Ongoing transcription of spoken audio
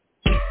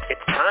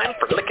time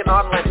for Lykken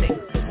on Lending.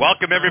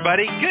 Welcome,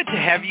 everybody. Good to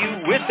have you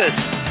with us.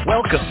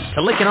 Welcome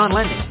to Lykken on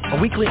Lending, a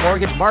weekly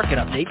mortgage market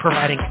update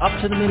providing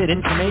up-to-the-minute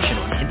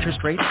information on interest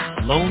rates,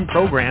 loan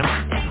programs,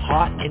 and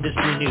hot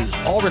industry news,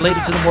 all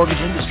related to the mortgage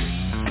industry.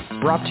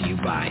 Brought to you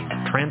by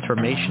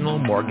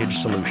Transformational Mortgage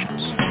Solutions.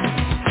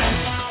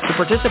 To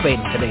participate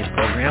in today's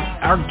program,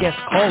 our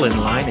guest call-in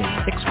line is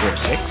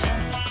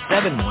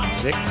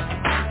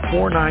 646-716-4972.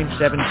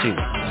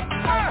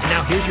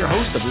 Now here's your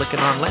host of Lykken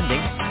on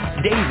Lending,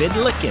 David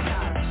Lykken.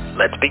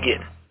 Let's begin.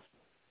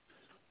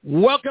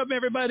 Welcome,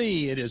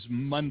 everybody. It is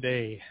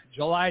Monday,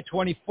 July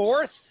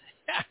 24th.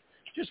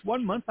 Just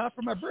 1 month out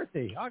from my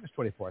birthday, August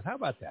 24th. How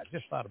about that?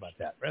 Just thought about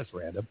that. That's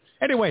random.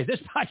 Anyway, this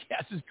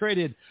podcast is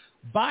created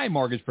by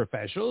mortgage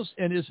professionals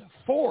and is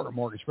for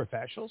mortgage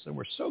professionals, and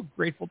we're so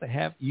grateful to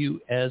have you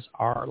as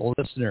our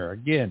listener.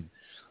 Again,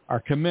 our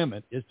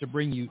commitment is to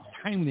bring you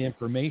timely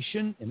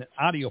information in an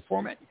audio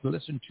format you can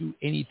listen to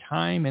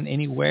anytime and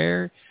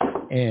anywhere.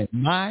 And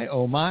my,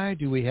 oh my,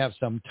 do we have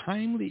some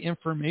timely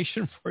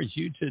information for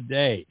you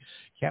today.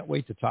 Can't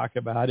wait to talk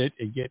about it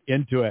and get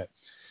into it.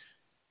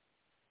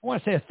 I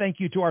want to say a thank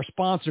you to our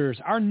sponsors.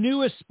 Our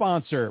newest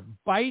sponsor,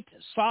 Byte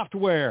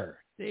Software.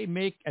 They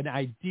make an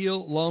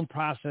ideal loan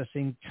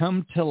processing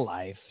come to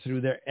life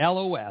through their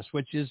LOS,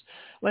 which is,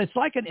 it's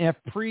like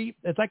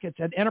it's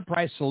an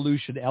enterprise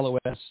solution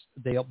LOS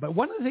deal. But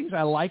one of the things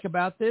I like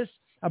about them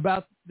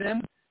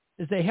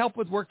is they help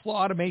with workflow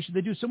automation.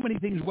 They do so many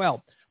things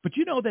well. But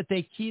you know that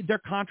their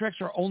contracts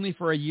are only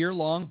for a year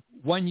long,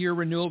 1 year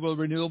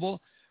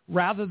renewable,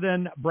 rather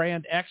than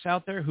brand X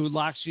out there who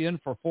locks you in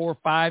for 4 or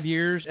 5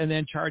 years and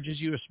then charges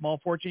you a small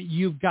fortune.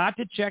 You've got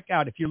to check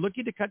out, if you're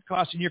looking to cut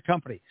costs in your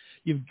company,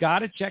 you've got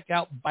to check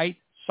out Byte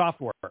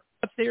Software.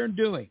 What they're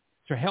doing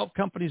to help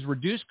companies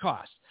reduce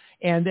costs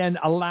and then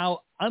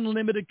allow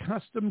unlimited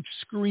custom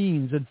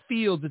screens and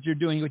fields that you're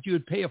doing, what you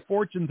would pay a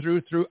fortune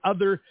through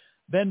other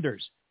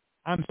vendors.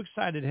 I'm so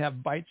excited to have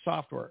Byte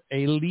Software,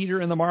 a leader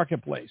in the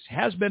marketplace,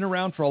 has been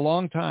around for a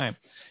long time,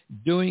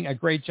 doing a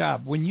great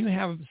job. When you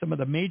have some of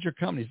the major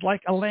companies,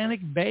 like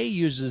Atlantic Bay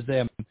uses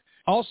them,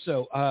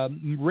 also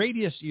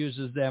Radius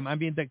uses them. I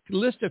mean, the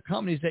list of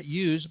companies that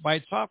use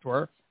Byte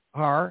Software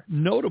are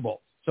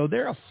notable. So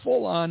they're a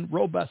full-on,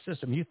 robust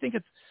system. You think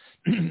it's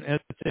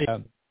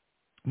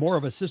more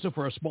of a system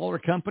for a smaller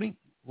company?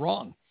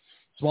 Wrong.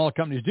 Smaller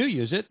companies do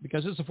use it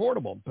because it's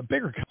affordable, but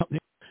bigger companies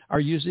are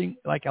using,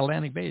 like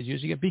Atlantic Bay is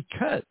using it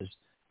because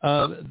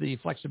of the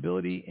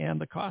flexibility and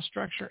the cost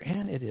structure,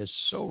 and it is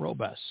so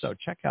robust. So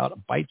check out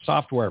Byte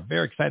Software.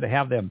 Very excited to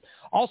have them.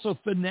 Also,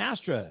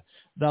 Finastra,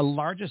 the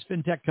largest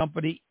fintech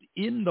company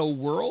in the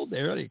world.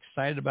 They're really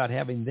excited about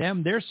having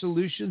them. Their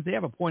solutions, they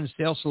have a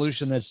point-of-sale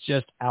solution that's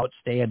just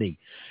outstanding,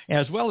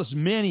 as well as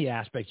many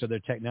aspects of their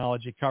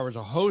technology. Covers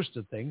a host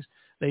of things.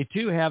 They,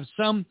 too, have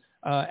some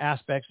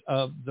aspects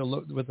of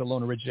with the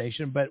loan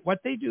origination. But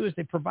what they do is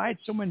they provide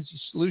so many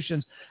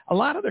solutions. A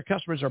lot of their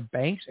customers are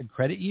banks and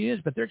credit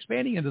unions, but they're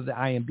expanding into the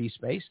IMB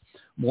space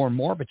more and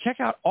more. But check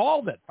out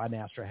all that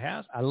Finastra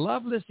has. I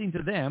love listening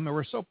to them, and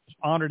we're so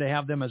honored to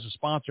have them as a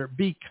sponsor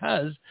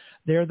because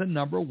they're the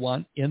number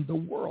one in the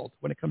world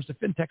when it comes to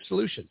fintech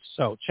solutions.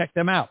 So check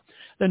them out.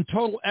 Then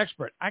Total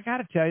Expert. I got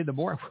to tell you, the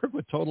more I work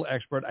with Total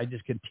Expert, I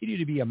just continue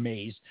to be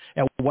amazed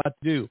at what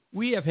to do.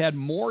 We have had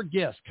more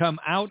guests come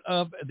out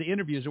of the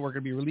interviews that we're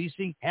going to be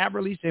releasing, have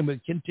released, and will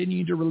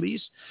continue to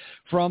release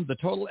from the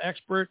Total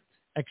Expert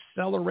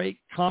Accelerate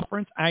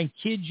Conference. I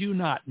kid you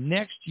not.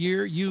 Next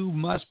year, you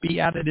must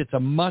be at it. It's a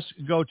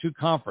must-go-to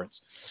conference.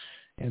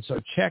 And so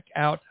check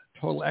out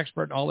Total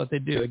Expert and all that they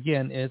do.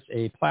 Again, it's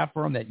a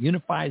platform that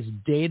unifies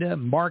data,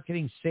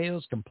 marketing,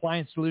 sales,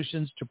 compliance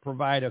solutions to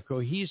provide a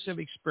cohesive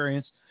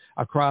experience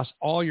across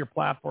all your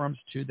platforms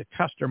to the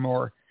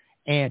customer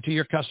and to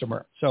your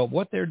customer. So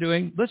what they're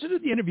doing, listen to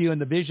the interview and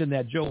the vision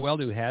that Joe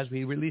Weldu has.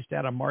 We released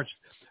that on March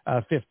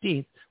 15th. We're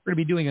going to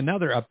be doing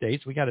another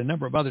updates. We got a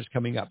number of others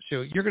coming up.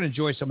 So you're going to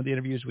enjoy some of the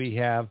interviews we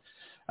have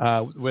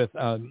with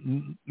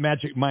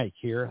Magic Mike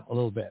here a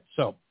little bit.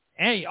 So,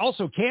 hey,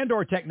 also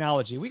Candor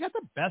Technology. We got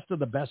the best of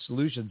the best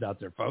solutions out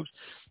there, folks.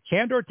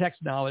 Candor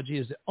Technology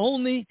is the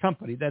only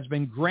company that's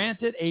been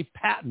granted a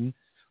patent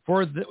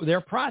for their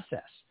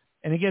process.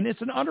 And again,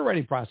 it's an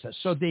underwriting process.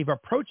 So they've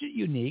approached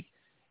it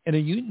in a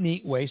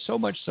unique way, so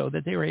much so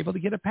that they were able to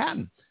get a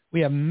patent. We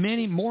have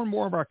more and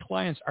more of our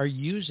clients are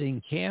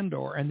using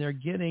Candor, and they're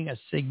getting a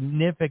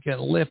significant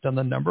lift on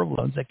the number of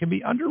loans that can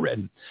be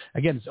underwritten.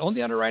 Again, it's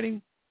only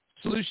underwriting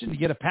solution to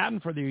get a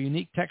patent for their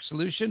unique tech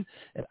solution.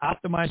 It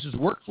optimizes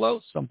workflow,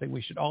 something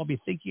we should all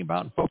be thinking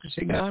about and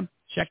focusing on.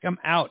 Check them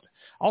out.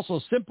 Also,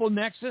 Simple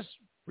Nexus,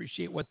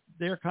 appreciate what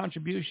their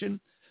contribution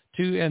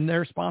to and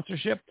their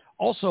sponsorship.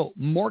 Also,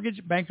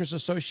 Mortgage Bankers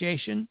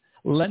Association,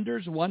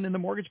 Lenders One, and the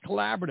Mortgage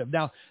Collaborative.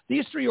 Now,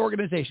 these three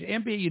organizations,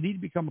 MBA, you need to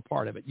become a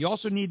part of it. You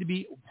also need to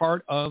be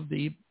part of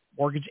the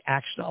Mortgage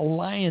Action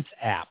Alliance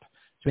app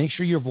to make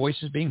sure your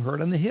voice is being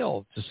heard on the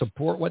Hill to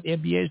support what the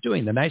MBA is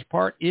doing. The nice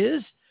part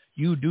is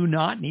you do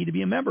not need to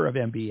be a member of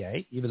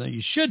MBA, even though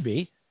you should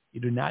be.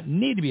 You do not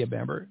need to be a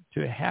member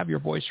to have your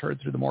voice heard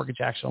through the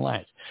Mortgage Action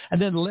Alliance.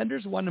 And then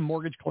Lenders One and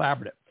Mortgage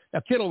Collaborative. Now,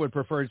 Kittle would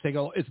prefer to say,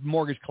 oh, it's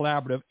Mortgage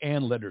Collaborative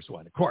and Lenders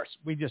One. Of course,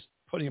 we just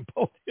put them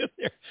both in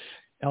there.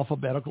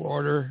 Alphabetical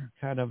order,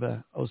 kind of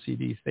a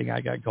OCD thing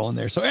I got going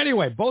there. So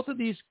anyway, both of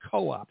these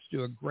co-ops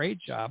do a great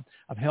job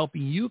of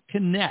helping you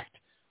connect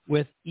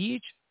with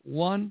each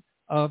one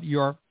of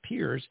your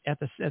peers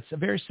that's a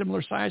very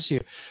similar size to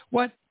you.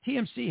 What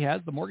TMC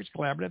has, the Mortgage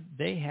Collaborative,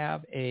 they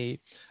have the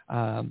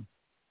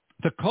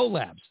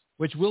collabs,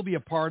 which we'll be a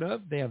part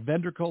of. They have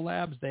vendor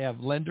collabs. They have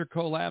lender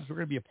collabs. We're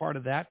going to be a part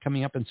of that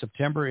coming up in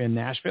September in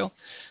Nashville.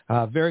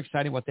 Very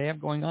exciting what they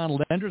have going on.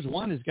 Lenders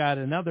One has got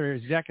another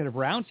executive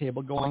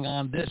roundtable going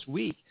on this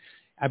week.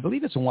 I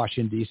believe it's in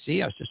Washington,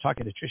 D.C. I was just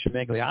talking to Tricia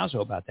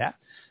Magliazzo about that,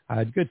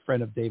 a good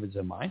friend of David's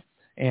and mine,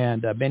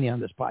 and many on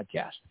this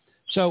podcast.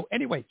 So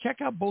anyway, check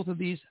out both of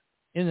these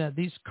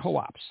these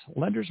co-ops,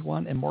 Lenders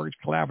One and Mortgage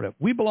Collaborative.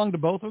 We belong to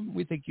both of them.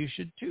 We think you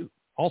should too.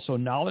 Also,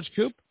 Knowledge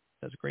Coop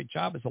does a great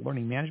job as a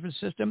learning management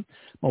system.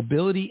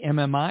 Mobility,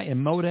 MMI,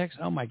 and Modex.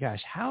 Oh my gosh,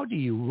 how do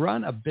you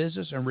run a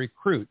business and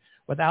recruit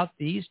without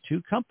these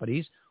two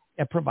companies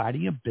at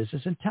providing you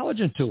business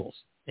intelligence tools?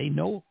 They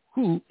know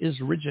who is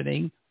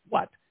originating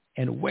what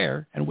and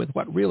where and with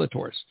what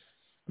realtors.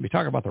 We'll be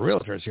talking about the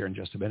realtors here in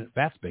just a minute.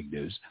 That's big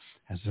news.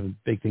 Has some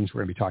big things we're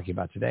going to be talking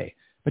about today.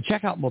 But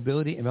check out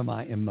Mobility,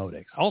 MMI, and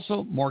Modex.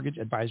 Also, Mortgage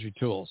Advisory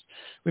Tools.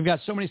 We've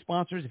got so many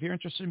sponsors. If you're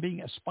interested in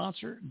being a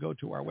sponsor, go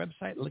to our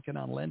website,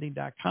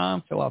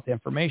 LykkenOnLending.com. Fill out the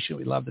information.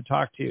 We'd love to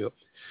talk to you.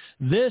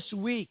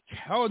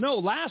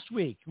 Last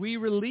week, we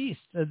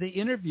released the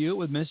interview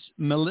with Miss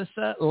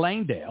Melissa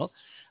Langdale,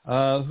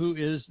 who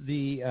is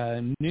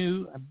the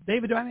new,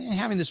 David, do I am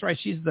having this right?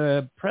 She's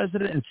the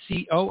president and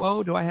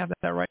COO. Do I have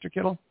that right,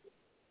 Kittle?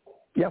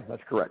 Yeah,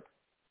 that's correct.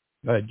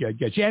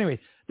 Good. Anyway,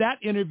 that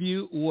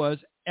interview was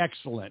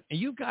excellent. And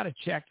you've got to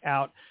check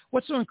out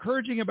what's so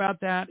encouraging about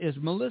that is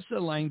Melissa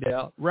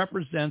Langdale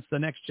represents the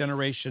next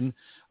generation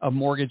of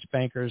mortgage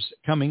bankers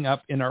coming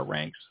up in our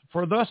ranks.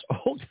 For those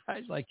old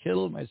guys like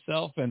Kittle,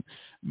 myself, and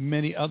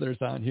many others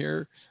on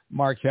here,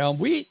 Marc, Helm,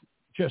 we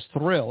just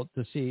thrilled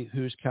to see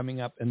who's coming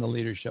up in the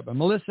leadership. And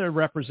Melissa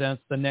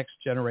represents the next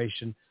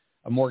generation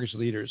of mortgage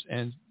leaders.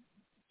 And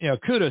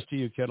kudos to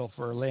you, Kittle,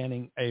 for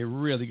landing a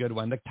really good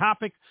one. The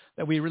topic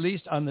that we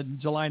released on the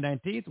July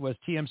 19th was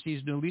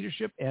TMC's new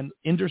leadership and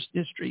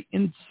industry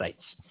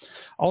insights.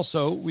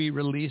 Also, we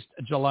released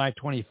July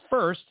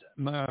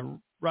 21st,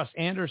 Russ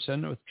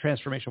Anderson with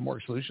Transformational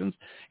Mortgage Solutions,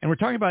 and we're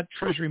talking about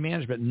treasury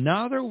management,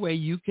 another way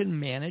you can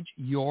manage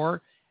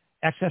your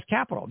excess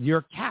capital,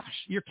 your cash.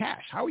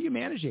 How are you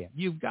managing it?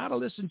 You've got to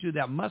listen to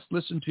that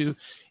must-listen to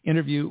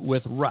interview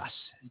with Russ.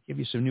 Give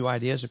you some new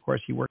ideas. Of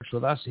course, he works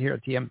with us here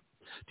at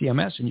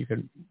TMS, and you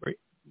can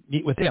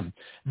meet with him.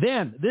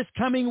 Then this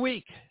coming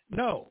week,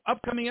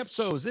 upcoming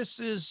episodes. This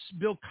is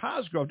Bill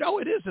Cosgrove. No,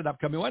 it is an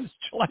upcoming one. It's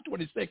July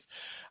 26th.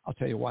 I'll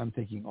tell you why I'm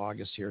thinking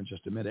August here in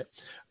just a minute.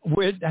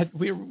 We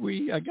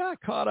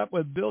got caught up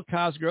with Bill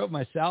Cosgrove,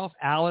 myself,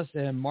 Alice,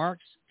 and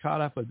Marc's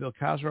caught up with Bill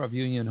Cosgrove of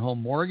Union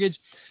Home Mortgage,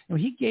 and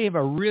he gave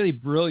a really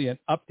brilliant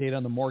update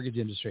on the mortgage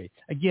industry.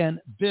 Again,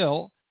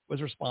 Bill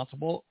was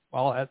responsible,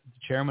 while as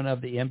the chairman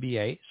of the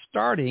MBA,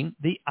 starting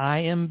the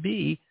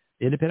IMB,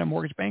 Independent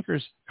Mortgage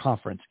Bankers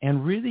Conference,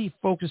 and really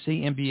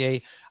focusing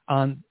MBA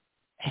on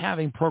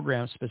having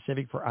programs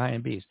specific for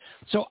IMBs.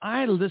 So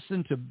I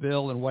listened to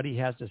Bill and what he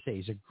has to say.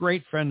 He's a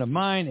great friend of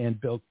mine and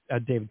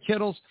David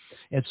Kittle's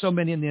and so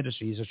many in the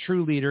industry. He's a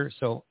true leader.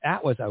 So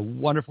that was a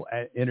wonderful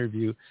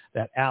interview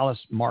that Alice,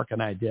 Marc,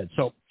 and I did.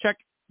 So check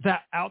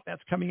that out.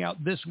 That's coming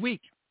out this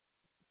week.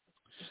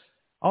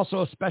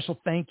 Also, a special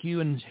thank you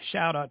and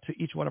shout out to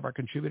each one of our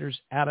contributors,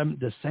 Adam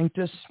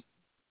DeSanctis,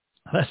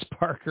 Les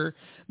Parker,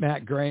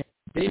 Matt Graham,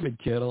 David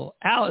Kittle,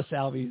 Alice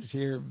Alvey is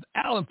here,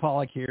 Alan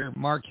Pollack here,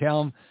 Marc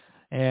Helm,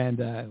 and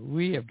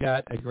we have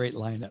got a great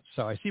lineup.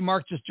 So I see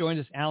Marc just joined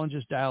us. Alan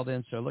just dialed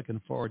in, so looking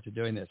forward to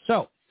doing this.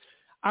 So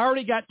I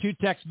already got 2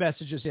 text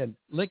messages in.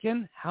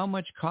 Lykken, how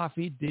much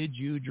coffee did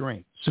you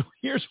drink? So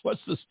here's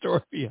what's the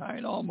story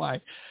behind all my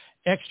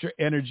extra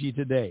energy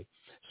today.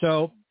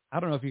 So I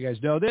don't know if you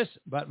guys know this,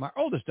 but my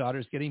oldest daughter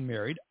is getting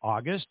married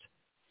August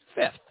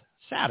 5th,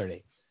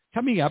 Saturday,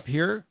 coming up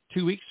here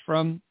 2 weeks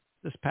from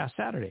this past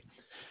Saturday.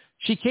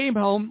 She came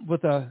home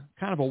with a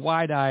kind of a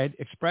wide-eyed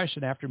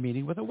expression after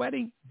meeting with a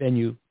wedding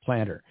venue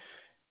planner.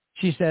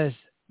 She says,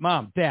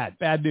 Mom, Dad,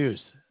 bad news.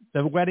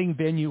 The wedding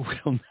venue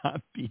will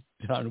not be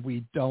done.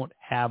 We don't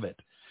have it.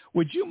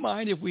 Would you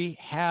mind if we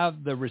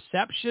have the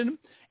reception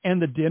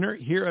and the dinner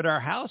here at our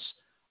house?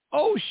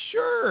 Oh,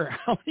 sure.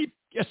 How many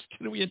guests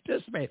can we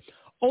anticipate?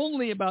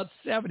 Only about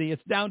 70.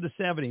 It's down to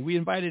 70. We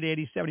invited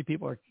 80. 70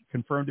 people are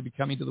confirmed to be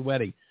coming to the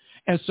wedding.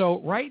 And so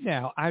right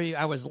now,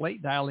 I was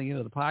late dialing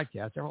into the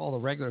podcast. All the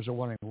regulars are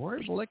wondering,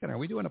 where's Lykken? Are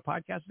we doing a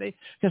podcast today?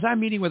 Because I'm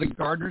meeting with the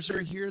gardeners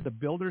are here. The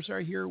builders are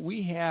here.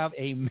 We have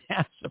a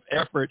massive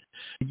effort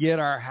to get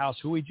our house,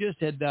 who we just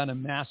had done a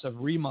massive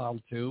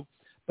remodel to.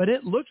 But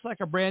it looks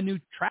like a brand new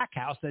track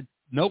house that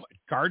no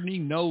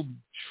gardening, no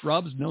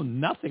shrubs, no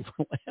nothing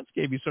for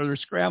landscaping. So they're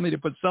scrambling to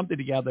put something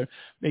together,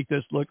 make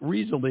this look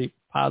reasonably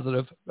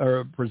positive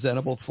or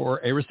presentable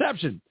for a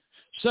reception.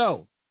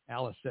 So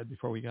Alice said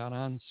before we got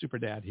on, Super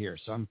Dad here.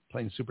 So I'm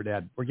playing Super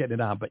Dad. We're getting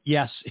it on. But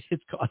yes,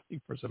 it's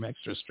causing for some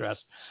extra stress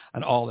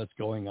on all that's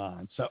going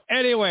on. So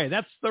anyway,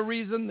 that's the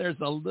reason there's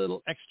a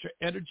little extra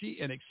energy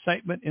and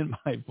excitement in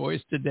my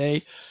voice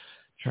today,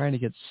 trying to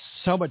get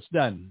so much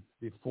done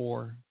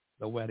before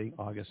the wedding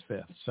August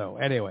 5th. So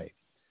anyway,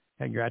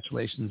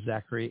 congratulations,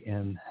 Zachary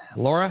and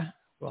Laura.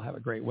 We'll have a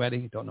great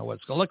wedding. Don't know what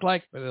it's going to look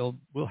like, but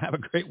we'll have a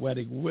great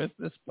wedding with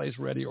this place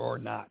ready or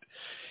not.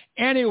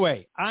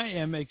 Anyway, I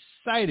am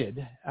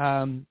excited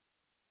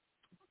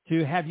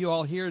to have you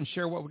all here and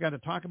share what we're going to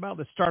talk about.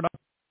 Let's start off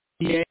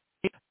the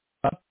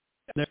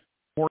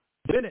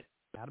minute.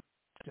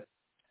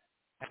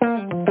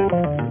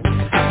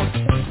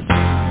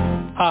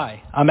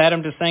 Hi, I'm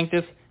Adam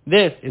DeSanctis.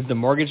 This is the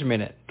Mortgage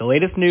Minute, the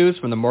latest news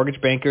from the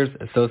Mortgage Bankers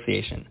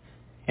Association.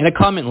 In a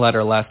comment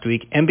letter last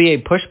week,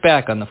 MBA pushed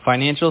back on the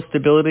Financial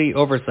Stability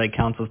Oversight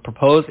Council's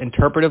proposed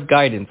interpretive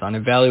guidance on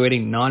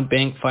evaluating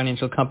non-bank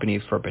financial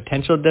companies for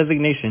potential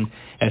designation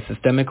as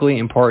systemically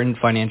important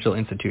financial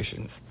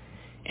institutions.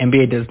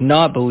 MBA does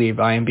not believe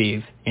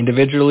IMBs,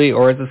 individually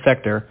or as a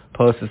sector,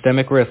 pose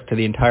systemic risk to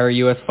the entire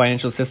U.S.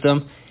 financial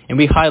system, and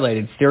we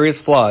highlighted serious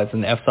flaws in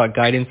the FSOC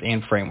guidance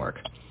and framework.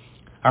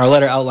 Our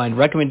letter outlined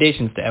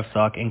recommendations to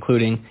FSOC,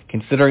 including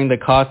considering the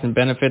costs and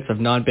benefits of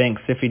non-bank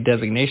SIFI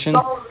designation,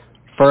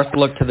 first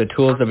look to the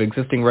tools of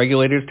existing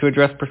regulators to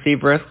address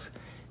perceived risks,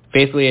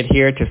 faithfully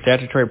adhere to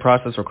statutory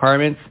process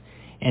requirements,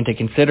 and to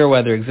consider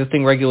whether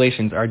existing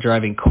regulations are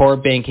driving core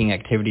banking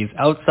activities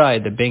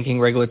outside the banking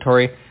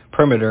regulatory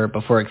perimeter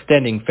before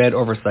extending Fed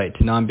oversight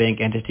to non-bank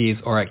entities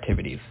or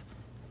activities.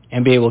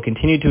 MBA will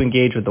continue to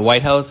engage with the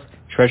White House,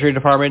 Treasury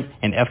Department,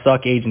 and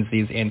FSOC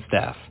agencies and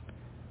staff.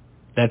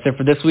 That's it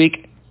for this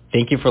week.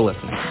 Thank you for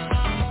listening.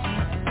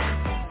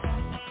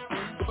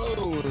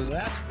 Oh,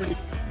 that's pretty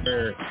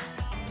fair.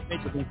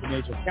 Of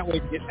information. Can't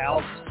wait to get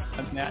Alice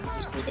on that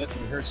just for this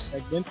in her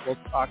segment. We'll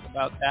talk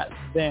about that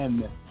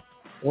then.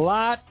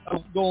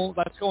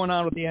 That's going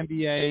on with the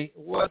NBA.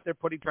 What they're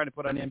trying to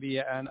put on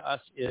NBA and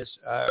us is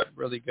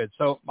really good.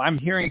 So I'm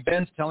hearing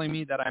Ben's telling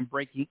me that I'm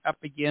breaking up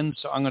again,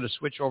 so I'm going to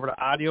switch over to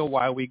audio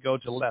while we go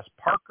to Les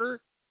Parker.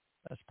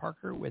 Les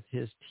Parker with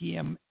his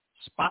TM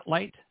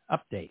Spotlight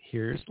update.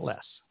 Here's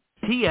Les.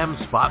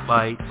 TM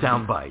Spotlight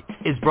Soundbite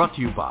is brought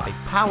to you by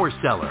Power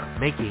Seller,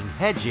 making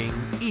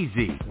hedging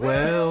easy.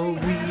 Well, we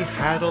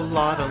had a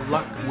lot of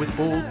luck with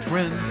bull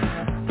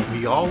trends.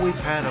 We always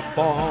had a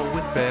fall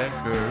with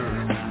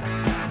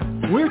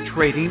bears. We're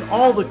trading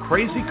all the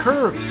crazy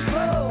curves.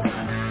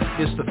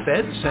 Is the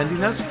Fed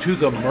sending us to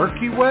the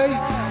Murky way?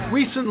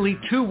 Recently,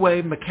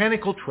 two-way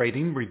mechanical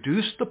trading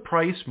reduced the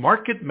price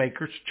market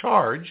makers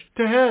charge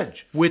to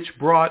hedge, which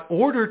brought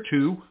order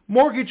to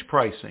mortgage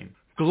pricing.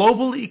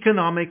 Global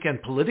economic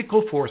and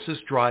political forces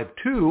drive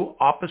two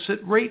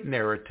opposite rate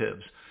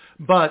narratives.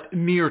 But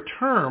near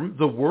term,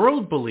 the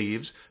world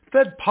believes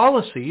Fed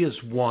policy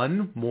is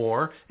one,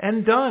 more,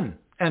 and done.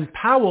 And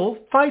Powell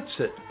fights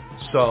it.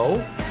 So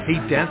he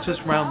dances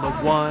round the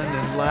one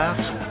and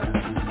laughs.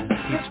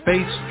 He's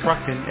space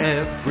trucking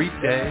every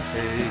day.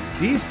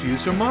 These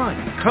views are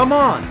mine. Come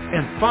on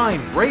and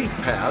find rate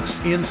paths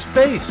in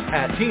space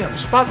at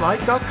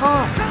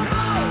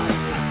tmspotlight.com.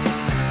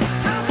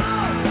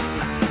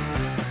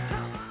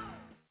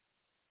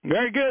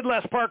 Very good,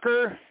 Les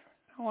Parker.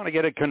 I want to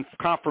get a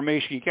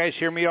confirmation. You guys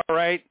hear me all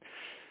right?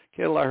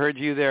 Kittle, I heard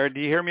you there. Do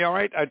you hear me all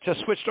right? I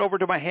just switched over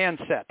to my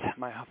handset,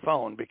 my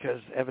phone,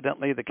 because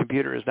evidently the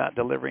computer is not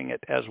delivering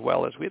it as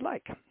well as we'd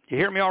like. You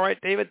hear me all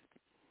right, David?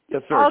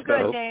 Yes, sir. All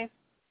good, Dave.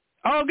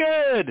 Oh,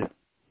 good.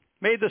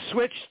 Made the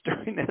switch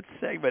during that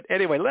segment.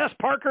 Anyway, Les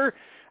Parker,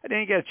 I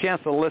didn't get a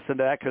chance to listen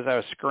to that because I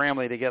was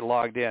scrambling to get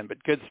logged in,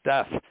 but good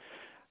stuff.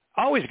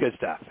 Always good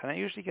stuff, and I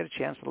usually get a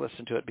chance to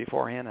listen to it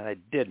beforehand, and I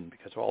didn't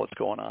because of all that's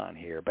going on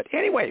here. But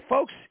anyway,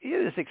 folks, it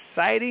is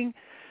exciting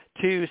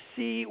to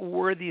see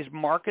where these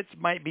markets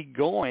might be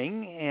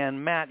going,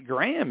 and Matt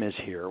Graham is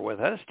here with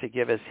us to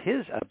give us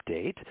his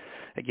update.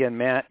 Again,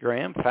 Matt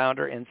Graham,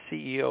 founder and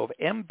CEO of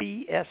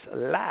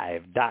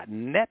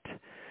mbslive.net,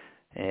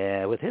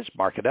 with his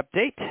market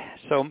update.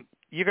 So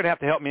you're going to have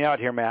to help me out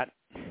here, Matt.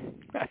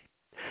 I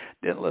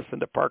didn't listen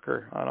to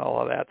Parker on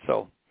all of that,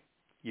 so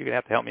you're going to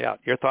have to help me out.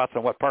 Your thoughts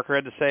on what Parker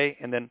had to say,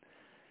 and then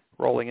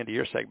rolling into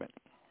your segment.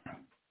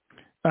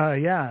 A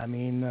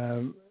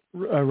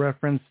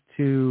reference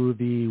to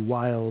the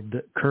wild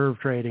curve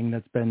trading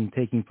that's been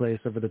taking place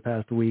over the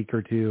past week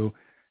or two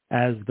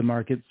as the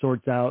market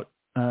sorts out,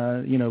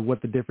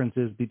 what the difference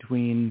is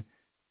between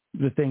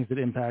the things that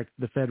impact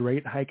the Fed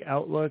rate hike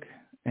outlook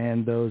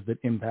and those that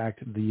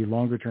impact the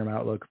longer-term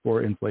outlook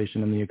for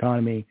inflation in the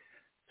economy.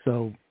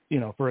 So,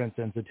 for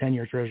instance, a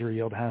 10-year Treasury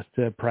yield has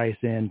to price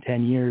in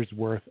 10 years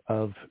worth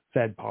of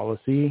Fed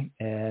policy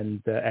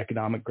and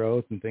economic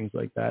growth and things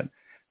like that,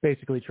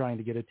 basically trying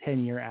to get a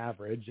 10-year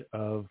average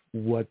of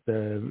what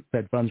the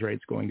Fed funds rate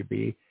is going to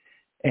be.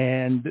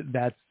 And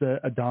that's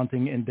a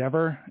daunting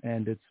endeavor,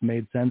 and it's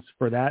made sense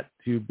for that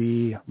to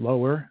be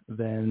lower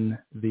than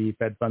the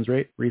Fed funds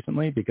rate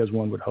recently, because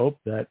one would hope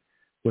that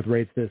with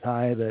rates this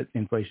high that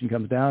inflation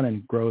comes down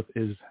and growth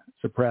is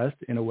suppressed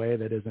in a way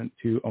that isn't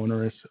too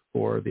onerous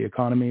for the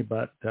economy,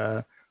 but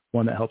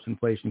one that helps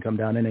inflation come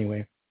down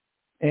anyway.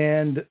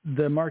 And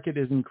the market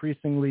is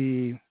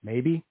increasingly,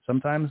 maybe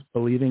sometimes,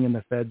 believing in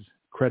the Fed's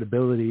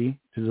credibility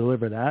to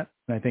deliver that.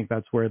 And I think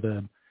that's where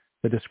the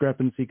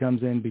discrepancy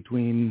comes in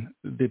between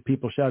the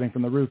people shouting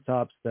from the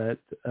rooftops that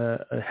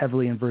a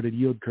heavily inverted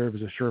yield curve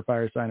is a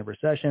surefire sign of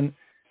recession,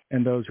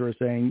 and those who are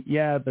saying,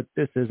 yeah, but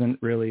this isn't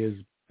really as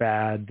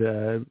bad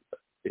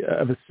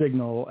of a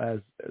signal as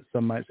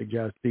some might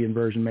suggest. The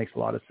inversion makes a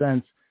lot of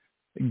sense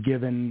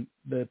given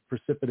the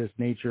precipitous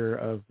nature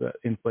of the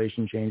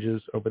inflation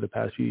changes over the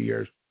past few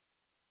years.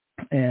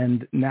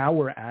 And now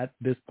we're at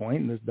this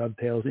point, and this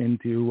dovetails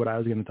into what I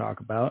was going to talk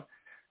about.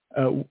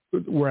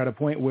 We're at a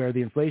point where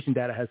the inflation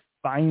data has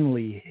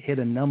finally hit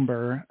a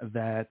number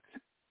that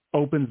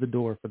opens the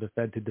door for the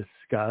Fed to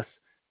discuss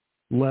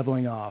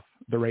leveling off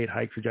the rate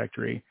hike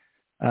trajectory.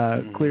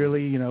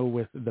 Clearly,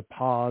 with the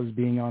pause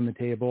being on the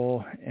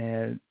table,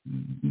 and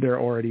they're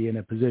already in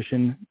a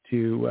position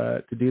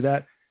to do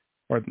that.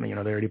 Or, they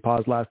already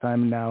paused last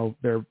time, and now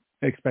they're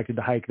expected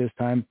to hike this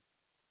time.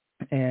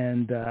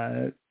 And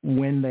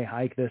when they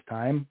hike this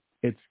time,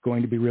 it's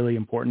going to be really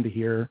important to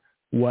hear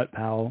what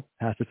Powell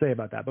has to say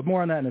about that. But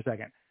more on that in a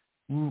second.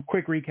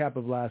 Quick recap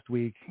of last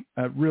week,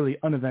 really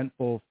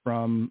uneventful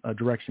from a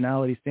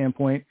directionality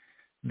standpoint.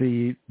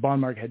 The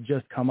bond market had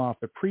just come off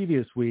the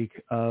previous week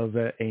of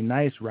a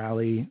nice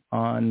rally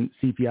on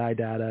CPI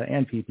data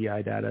and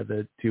PPI data,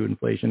 the two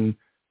inflation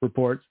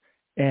reports,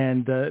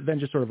 and then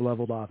just sort of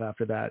leveled off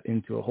after that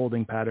into a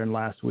holding pattern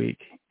last week.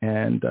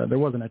 And there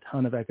wasn't a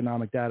ton of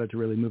economic data to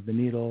really move the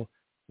needle.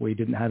 We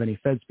didn't have any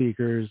Fed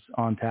speakers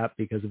on tap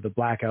because of the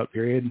blackout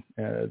period,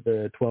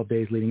 the 12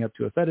 days leading up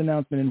to a Fed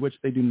announcement in which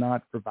they do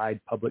not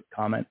provide public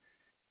comment.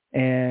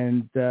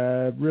 And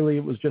really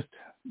it was just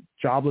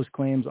jobless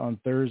claims on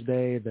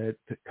Thursday that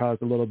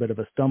caused a little bit of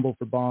a stumble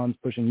for bonds,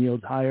 pushing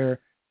yields higher.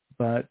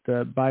 But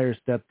buyers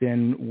stepped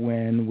in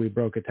when we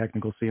broke a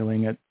technical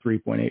ceiling at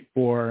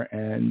 3.84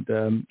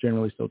 and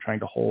generally still trying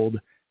to hold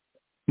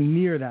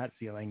near that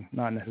ceiling,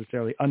 not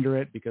necessarily under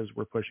it because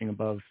we're pushing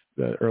above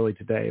early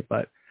today.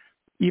 But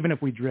even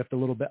if we drift a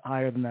little bit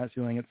higher than that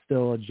ceiling, it's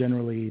still a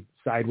generally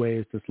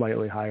sideways to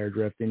slightly higher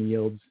drift in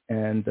yields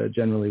and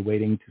generally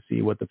waiting to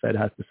see what the Fed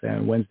has to say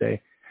on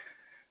Wednesday.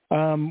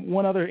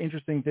 One other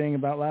interesting thing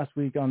about last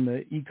week on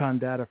the econ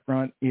data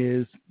front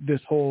is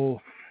this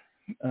whole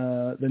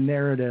the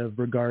narrative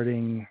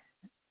regarding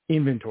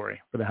inventory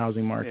for the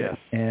housing market. Yes.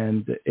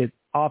 And it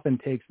often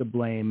takes the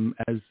blame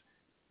as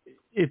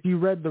if you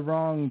read the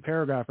wrong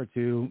paragraph or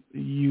two,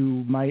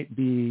 you might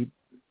be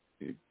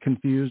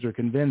confused or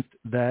convinced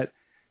that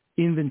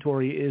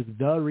inventory is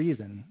the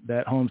reason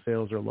that home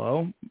sales are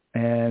low.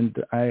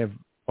 And I have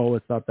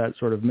always thought that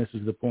sort of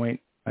misses the point.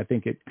 I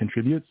think it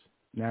contributes.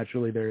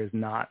 Naturally, there is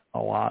not a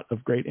lot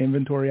of great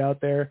inventory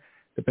out there,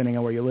 depending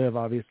on where you live,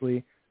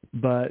 obviously.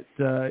 But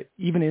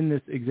even in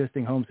this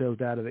existing home sales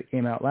data that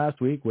came out last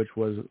week, which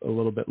was a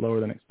little bit lower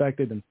than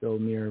expected and still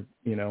near,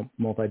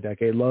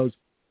 multi-decade lows,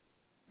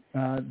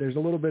 there's a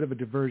little bit of a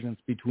divergence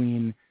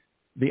between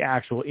the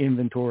actual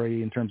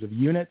inventory in terms of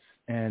units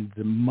and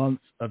the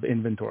months of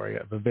inventory,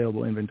 of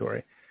available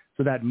inventory.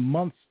 So that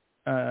month's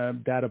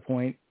data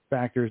point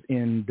factors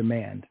in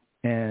demand.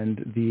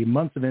 And the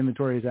months of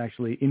inventory is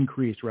actually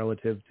increased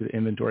relative to the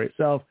inventory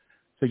itself,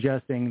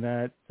 suggesting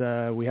that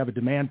we have a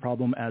demand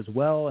problem as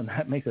well. And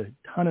that makes a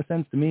ton of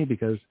sense to me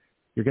because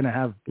you're going to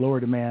have lower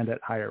demand at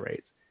higher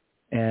rates.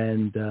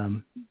 And,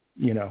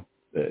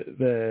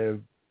 the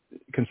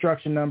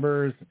construction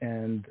numbers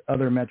and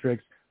other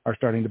metrics are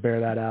starting to bear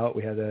that out.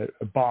 We had a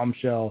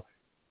bombshell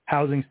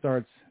housing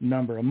starts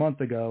number a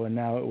month ago, and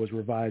now it was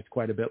revised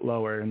quite a bit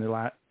lower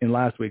in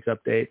last week's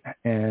update.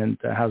 And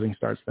housing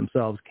starts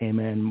themselves came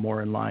in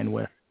more in line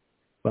with,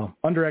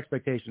 under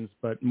expectations,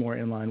 but more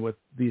in line with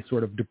these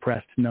sort of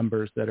depressed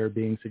numbers that are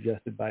being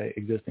suggested by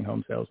existing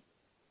home sales.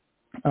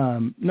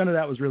 None of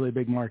that was really a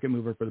big market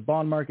mover for the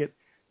bond market,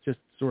 just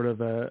sort of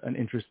an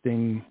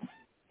interesting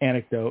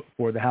anecdote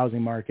for the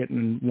housing market,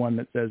 and one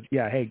that says,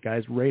 yeah, hey,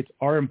 guys, rates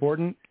are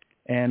important,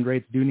 and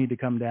rates do need to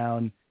come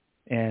down,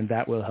 and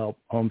that will help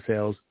home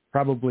sales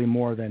probably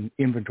more than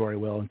inventory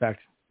will. In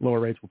fact, lower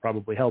rates will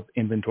probably help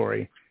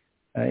inventory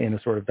in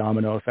a sort of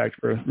domino effect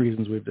for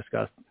reasons we've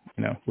discussed,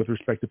 with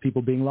respect to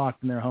people being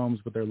locked in their homes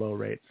with their low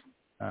rates.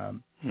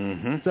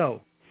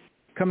 So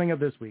coming up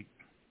this week,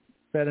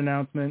 Fed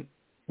announcement,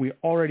 we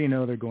already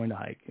know they're going to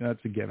hike. That's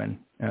a given.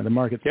 The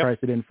market's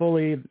priced it in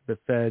fully. The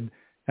Fed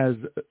has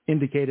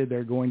indicated there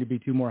are going to be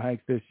 2 more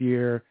hikes this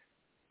year.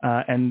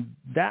 And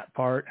that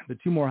part, the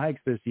 2 more hikes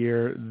this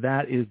year,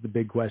 that is the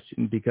big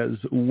question, because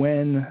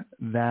when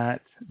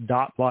that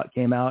dot plot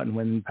came out and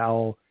when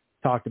Powell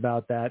talked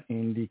about that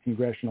in the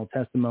congressional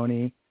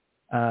testimony,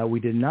 we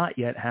did not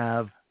yet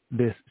have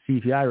this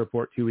CPI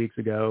report 2 weeks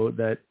ago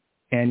that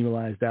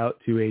annualized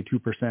out to a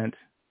 2%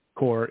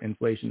 core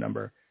inflation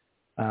number.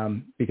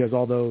 Because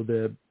although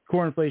the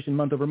core inflation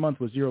month over month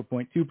was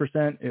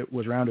 0.2%, it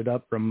was rounded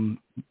up from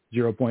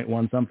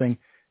 0.1 something.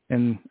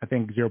 And I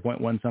think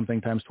 0.1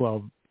 something times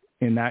 12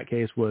 in that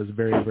case was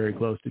very, very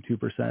close to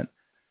 2%.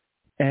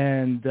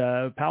 And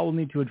Powell will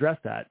need to address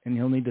that, and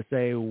he'll need to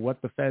say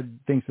what the Fed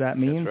thinks that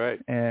means. That's right.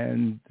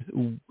 And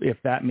if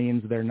that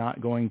means they're not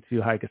going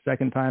to hike a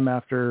second time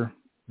after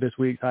this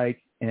week's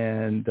hike.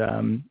 And,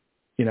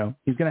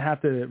 he's going to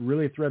have to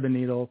really thread the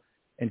needle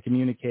and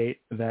communicate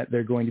that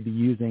they're going to be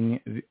using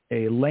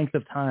a length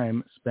of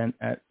time spent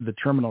at the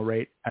terminal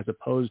rate as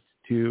opposed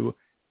to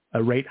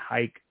a rate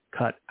hike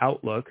cut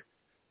outlook.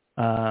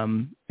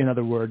 In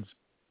other words,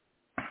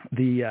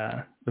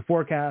 the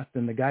forecast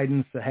and the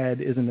guidance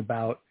ahead isn't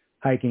about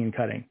hiking and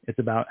cutting. It's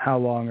about how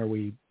long are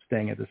we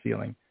staying at the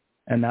ceiling.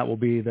 And that will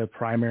be the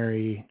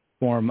primary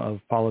form of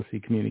policy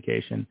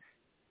communication.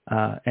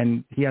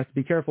 And he has to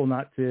be careful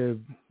not to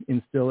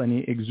instill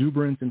any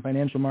exuberance in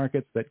financial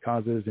markets that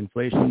causes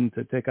inflation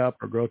to tick up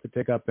or growth to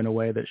tick up in a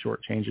way that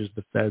shortchanges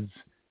the Fed's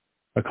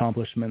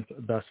accomplishments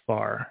thus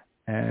far.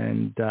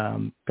 And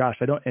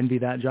I don't envy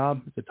that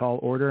job. It's a tall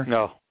order.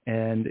 No.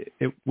 And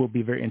it will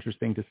be very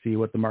interesting to see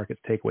what the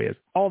market's takeaway is.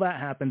 All that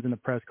happens in the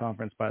press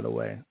conference, by the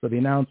way. So the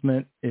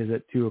announcement is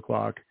at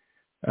 2:00.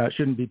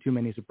 Shouldn't be too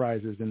many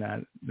surprises in that.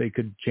 They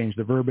could change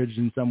the verbiage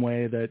in some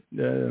way that,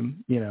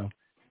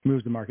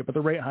 moves the market. But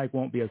the rate hike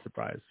won't be a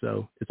surprise.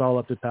 So it's all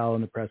up to Powell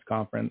in the press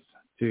conference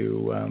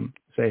to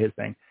say his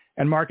thing.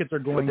 And markets are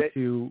going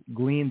to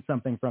glean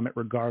something from it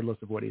regardless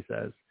of what he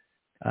says.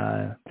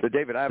 So,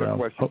 David, I have a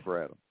question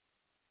for Adam.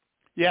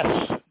 Yes,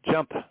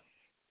 jump.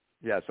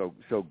 Yeah, so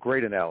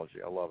great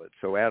analogy. I love it.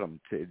 So, Adam,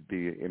 it'd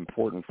be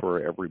important for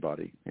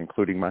everybody,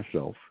 including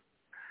myself,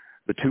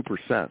 the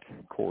 2%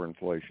 core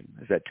inflation.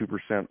 Is that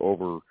 2%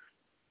 over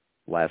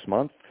last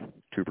month,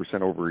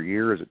 2% over a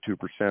year? Is it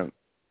 2%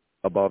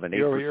 above an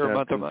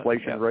 8%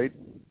 inflation rate?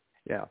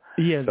 Yeah.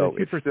 Yeah. So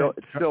it's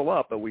still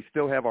up, but we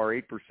still have our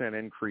 8%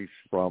 increase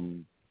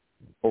from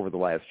over the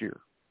last year.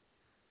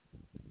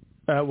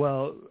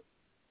 Well,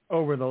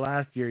 over the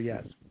last year,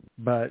 yes.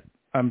 But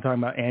I'm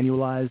talking about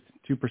annualized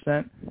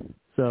 2%.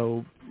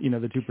 So, the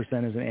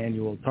 2% is an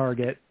annual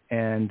target,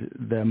 and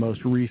the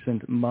most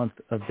recent month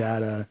of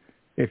data,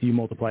 if you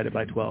multiplied it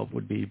by 12,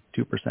 would be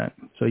 2%.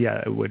 So,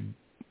 yeah, it would,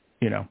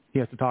 he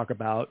has to talk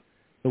about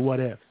the what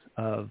ifs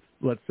of,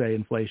 let's say,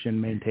 inflation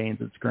maintains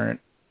its current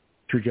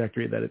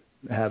trajectory that it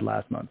had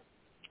last month.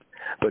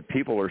 But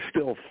people are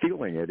still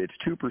feeling it. It's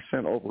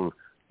 2% over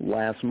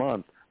last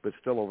month, but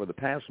still over the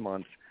past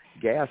months.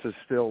 Gas is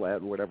still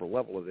at whatever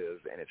level it is,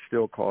 and it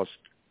still costs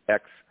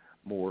X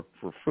more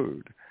for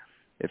food.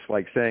 It's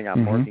like saying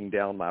I'm marking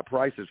down my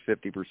prices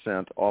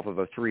 50% off of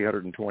a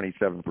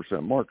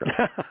 327% markup.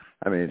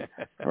 I mean,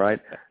 right?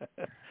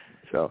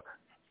 So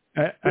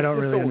I don't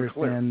really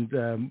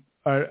understand.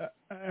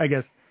 I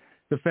guess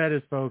the Fed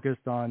is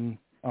focused on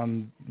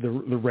the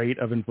rate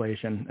of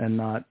inflation and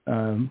not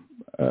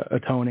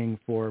atoning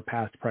for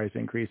past price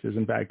increases.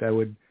 In fact, I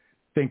would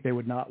think they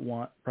would not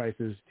want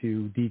prices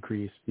to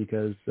decrease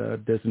because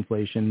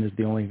disinflation is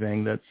the only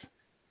thing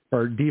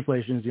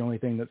deflation is the only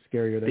thing that's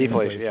scarier than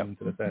inflation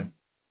to the Fed.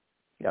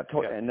 Yeah,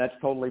 and that's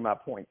totally my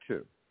point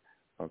too.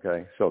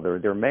 Okay, so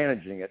they're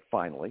managing it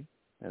finally,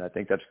 and I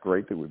think that's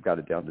great that we've got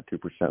it down to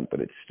 2%, but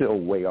it's still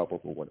way up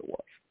over what it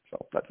was. So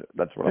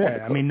that's what I want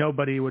to I mean,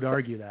 nobody would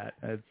argue that.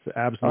 It's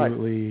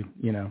absolutely,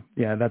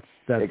 that's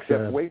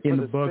except wait in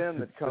for the books. spin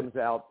that comes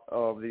out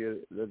of the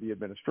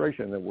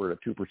administration that we're at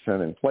a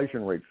 2%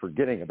 inflation rate,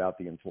 forgetting about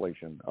the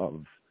inflation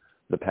of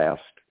the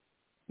past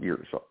year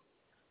or so.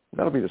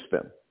 That'll be the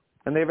spin,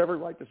 and they have every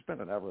right to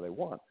spin it however they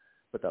want,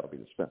 but that'll be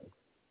the spin.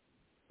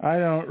 I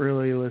don't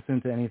really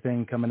listen to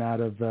anything coming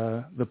out of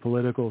the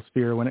political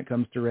sphere when it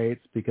comes to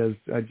rates because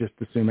I just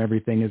assume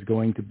everything is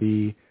going to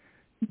be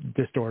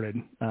distorted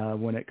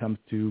when it comes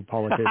to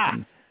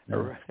politicians.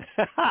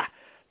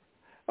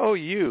 Oh,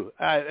 you.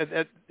 I'm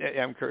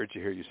encouraged to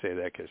hear you say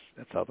that because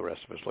that's how the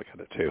rest of us look at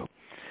it too.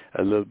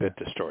 A little bit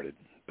distorted.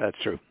 That's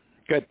true.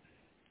 Good.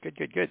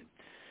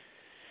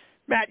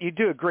 Matt, you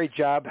do a great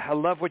job. I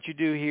love what you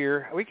do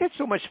here. We get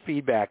so much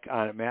feedback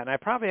on it, Matt, and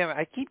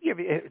I keep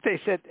giving.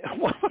 They said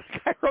one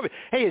guy wrote me,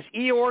 "Hey, is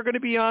Eeyore going to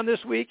be on this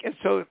week?" And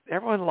so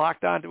everyone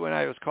locked on to when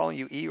I was calling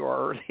you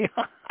Eeyore early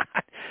on,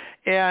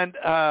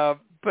 and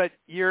but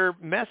your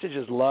message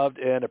is loved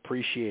and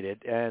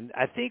appreciated. And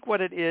I think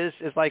what it is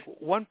like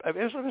it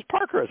was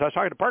Parker. As I was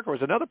talking to Parker,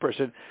 was another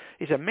person.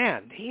 He said,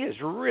 man, he is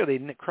really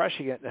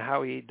crushing it in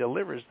how he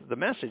delivers the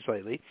message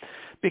lately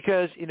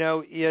because,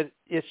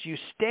 it's you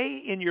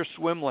stay in your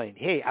swim lane.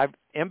 Hey,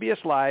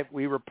 MBS Live,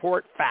 we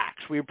report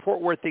facts. We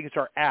report where things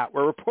are at.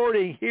 We're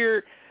reporting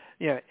here,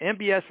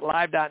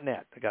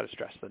 MBSLive.net. I got to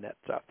stress the net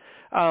stuff.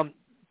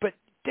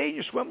 Stay in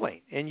your swim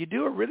lane, and you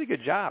do a really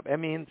good job. I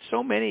mean,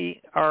 so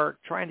many are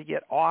trying to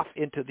get off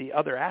into the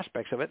other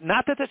aspects of it.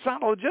 Not that it's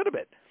not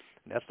legitimate.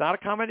 And that's not a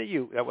comment at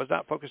you. That was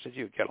not focused at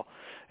you, Kittle.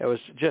 It was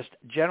just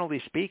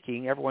generally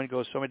speaking, everyone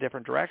goes so many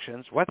different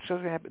directions. What's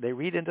going to happen? They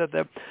read into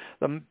the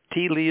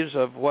tea leaves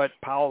of what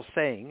Powell's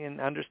saying and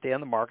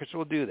understand the markets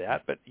will do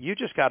that. But you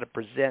just got to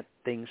present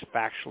things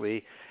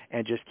factually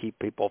and just keep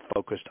people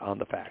focused on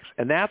the facts.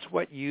 And that's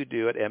what you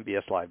do at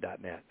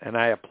mbslive.net. And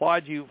I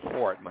applaud you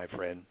for it, my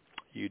friend.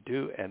 You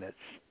do, and it's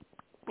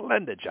a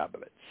splendid job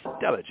of it.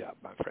 Stellar job,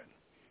 my friend.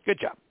 Good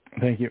job.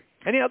 Thank you.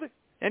 Any other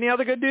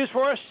good news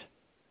for us?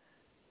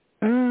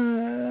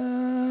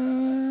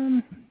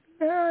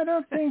 I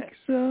don't think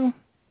so.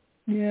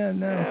 Yeah,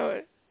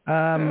 no.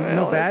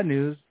 No bad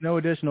news. No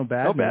additional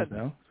bad news,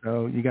 though.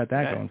 So you got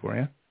that going for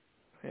you.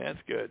 Yeah,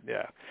 that's good.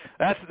 Yeah.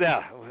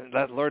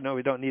 Let Lord know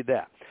we don't need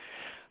that.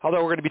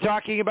 Although we're going to be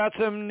talking about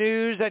some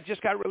news that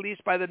just got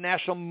released by the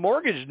National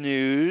Mortgage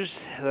News.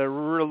 The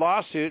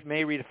lawsuit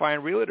may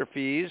redefine realtor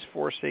fees,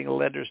 forcing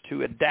lenders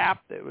to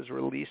adapt. It was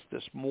released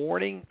this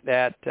morning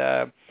at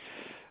July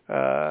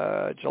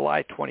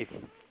 20th.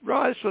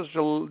 Well, this was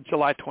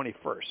July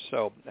 21st,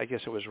 so I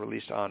guess it was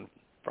released on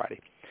Friday.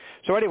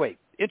 So anyway,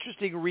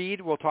 interesting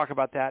read. We'll talk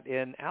about that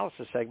in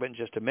Alice's segment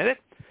in just a minute.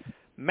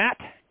 Matt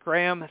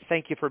Graham,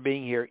 thank you for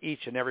being here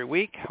each and every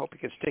week. Hope you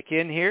can stick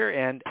in here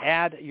and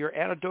add your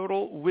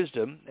anecdotal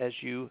wisdom as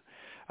you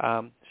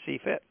see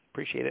fit.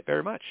 Appreciate it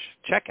very much.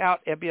 Check out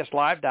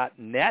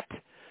mbslive.net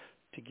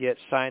to get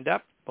signed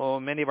up.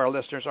 Well, many of our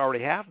listeners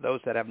already have. Those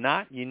that have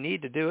not, you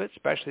need to do it,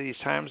 especially these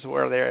times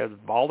where they're as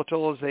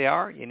volatile as they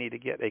are. You need to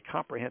get a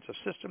comprehensive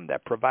system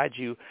that provides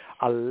you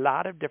a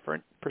lot of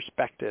different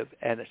perspective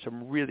and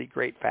some really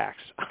great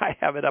facts. I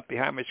have it up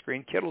behind my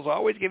screen. Kittle's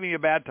always giving me a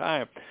bad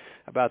time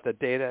about the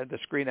data, the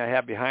screen I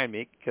have behind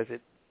me, because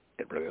it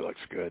really looks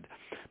good.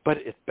 But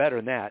it's better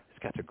than that. It's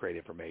got some great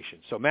information.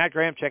 So, Matt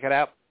Graham, check it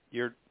out.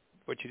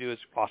 What you do is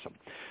awesome.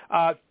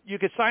 You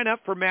can sign up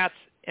for Matt's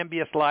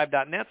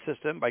mbslive.net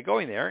system by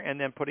going there and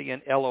then putting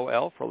in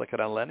LOL for Lykken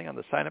on Lending on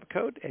the sign-up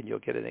code, and you'll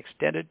get an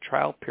extended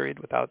trial period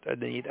without the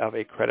need of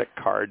a credit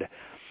card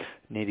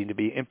needing to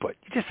be input.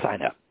 You just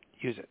sign up.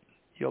 Use it.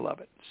 You'll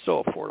love it.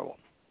 So affordable.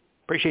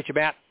 Appreciate you,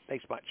 Matt.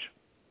 Thanks much.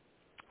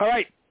 All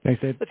right.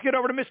 Thanks, Dave. Let's get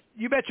over to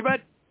You betcha,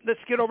 bud.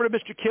 Let's get over to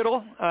Mr.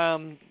 Kittle.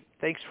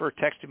 Thanks for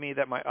texting me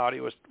that my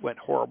audio went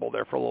horrible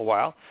there for a little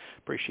while.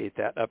 Appreciate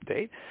that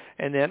update.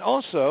 And then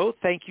also,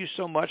 thank you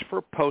so much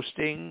for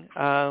posting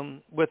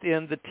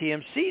within the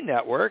TMC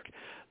network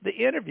the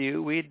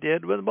interview we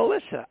did with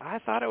Melissa. I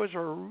thought it was a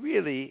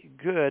really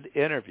good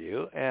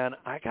interview, and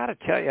I got to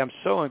tell you, I'm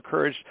so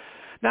encouraged,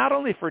 not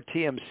only for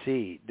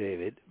TMC,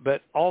 David,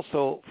 but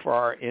also for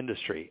our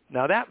industry.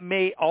 Now, that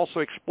may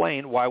also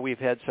explain why we've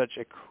had such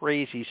a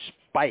crazy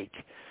spike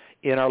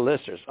in our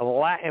listeners.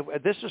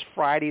 This is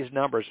Friday's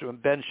numbers. When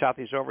Ben shot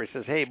these over, he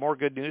says, hey, more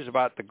good news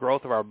about the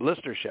growth of our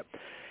listenership.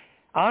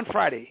 On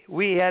Friday,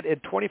 we had in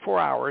 24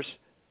 hours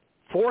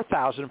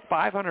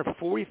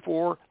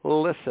 4,544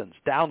 listens,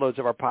 downloads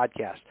of our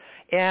podcast.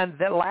 And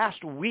the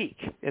last week,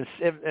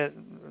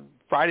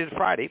 Friday to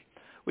Friday,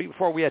 week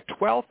before, we had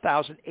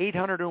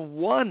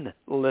 12,801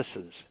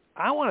 listens.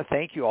 I want to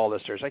thank you all,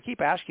 listeners. I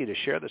keep asking you to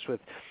share this with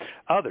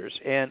others,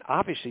 and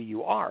obviously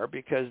you are,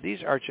 because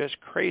these are just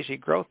crazy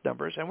growth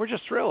numbers, and we're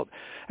just thrilled.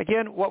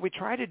 Again, what we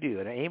try to do,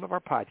 and the aim of our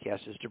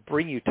podcast, is to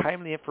bring you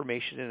timely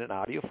information in an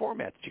audio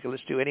format that you can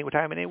listen to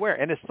anytime and anywhere,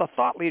 and it's the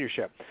thought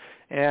leadership.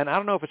 And I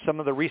don't know if it's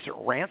some of the recent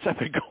rants I've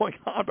been going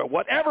on, but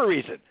whatever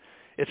reason,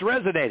 it's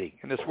resonating,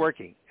 and it's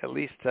working. At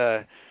least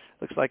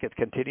looks like it's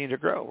continuing to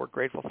grow. We're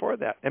grateful for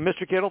that. And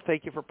Mr. Kittle,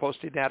 thank you for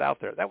posting that out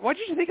there. What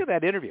did you think of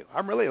that interview?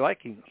 I'm really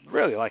liking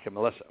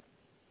Melissa.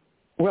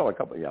 Well, look,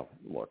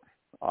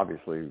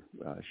 obviously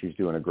she's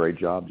doing a great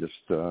job. Just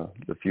the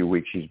few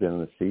weeks she's been in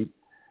the seat,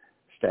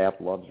 staff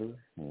loves her.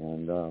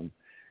 And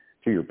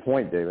to your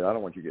point, David, I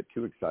don't want you to get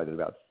too excited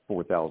about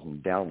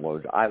 4,000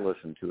 downloads. I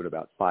listened to it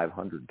about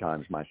 500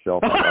 times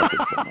myself. I liked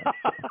it so much.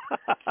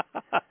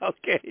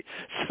 Okay,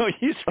 so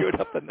you screwed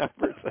up the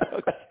numbers.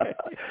 Okay.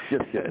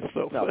 Just kidding.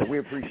 So but we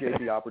appreciate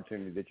the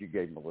opportunity that you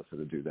gave Melissa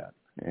to do that,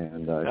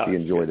 and she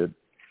enjoyed it,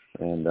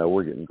 and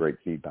we're getting great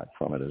feedback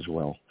from it as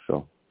well.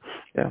 So,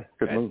 yeah,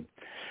 good move.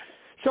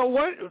 So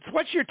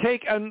what's your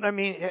take on? I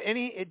mean,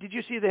 did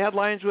you see the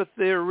headlines with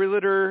the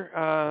realtor?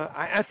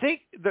 I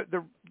think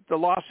the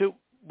lawsuit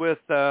with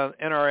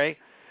NRA,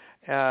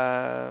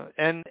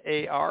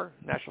 NAR,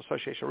 National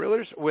Association of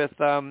Realtors, with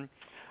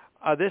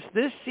this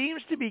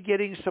seems to be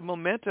getting some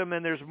momentum,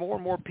 and there's more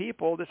and more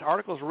people. This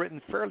article is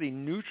written fairly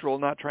neutral,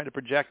 not trying to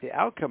project the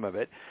outcome of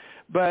it.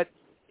 But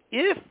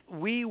if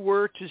we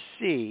were to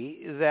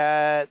see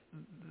that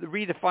the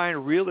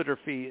redefined realtor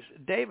fees,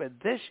 David,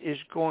 this is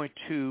going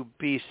to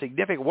be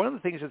significant. One of the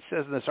things it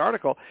says in this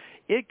article,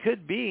 it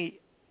could be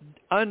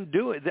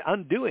the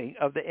undoing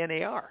of the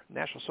NAR,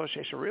 National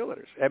Association of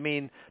Realtors. I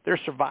mean, their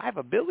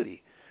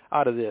survivability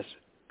out of this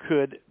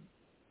could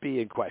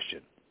be in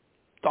question.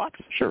 Thoughts?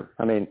 Sure.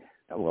 I mean,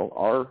 well,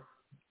 our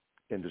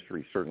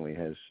industry certainly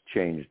has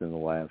changed in the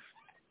last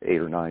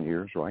 8 or 9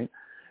 years, right?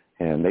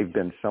 And they've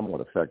been somewhat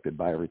affected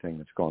by everything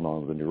that's gone on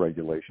with the new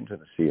regulations and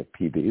the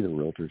CFPB, the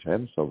realtors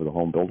have, over the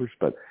home builders.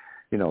 But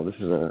this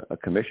is a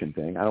commission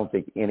thing. I don't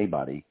think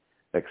anybody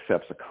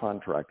accepts a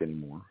contract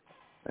anymore,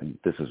 and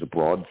this is a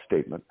broad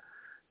statement,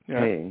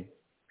 paying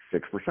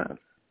 6%.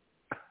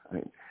 I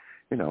mean,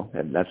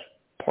 and that's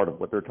part of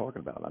what they're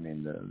talking about. I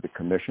mean, the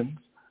commissions,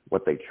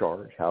 what they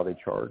charge, how they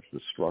charge, the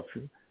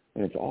structure,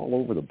 and it's all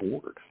over the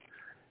board.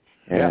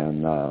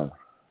 And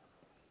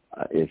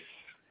it's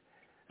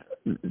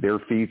their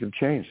fees have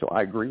changed. So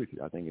I agree with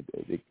you. I think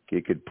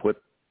it could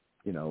put,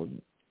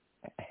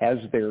 has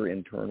their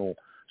internal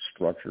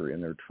structure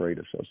in their trade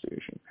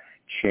association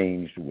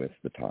changed with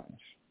the times?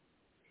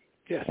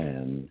 Yes.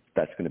 And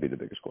that's going to be the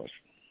biggest question.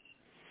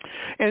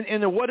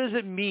 And what does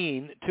it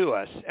mean to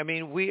us? I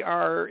mean, we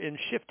are in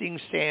shifting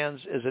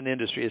sands as an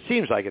industry. It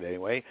seems like it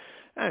anyway.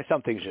 I mean,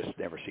 some things just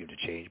never seem to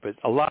change, but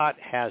a lot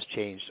has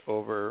changed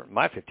over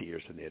my 50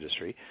 years in the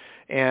industry.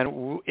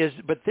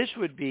 But this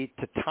would be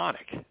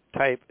tectonic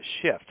type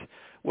shift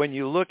when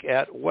you look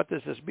at what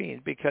does this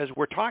mean? Because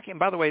we're talking,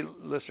 by the way,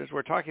 listeners,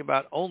 we're talking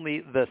about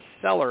only the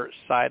seller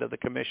side of the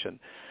commission.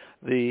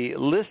 The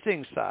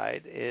listing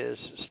side is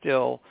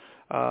still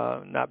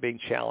not being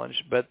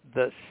challenged, but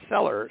the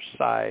seller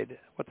side,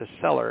 what the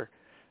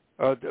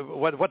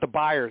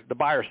buyer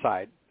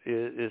side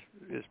is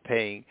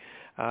paying,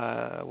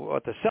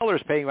 what the seller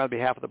is paying on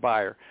behalf of the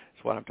buyer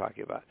is what I'm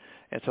talking about,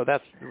 and so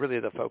that's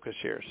really the focus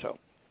here. So,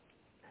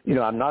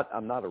 I'm not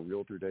a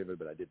realtor, David,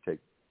 but I did take,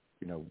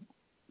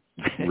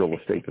 real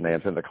estate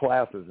finance and the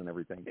classes and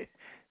everything.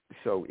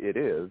 So it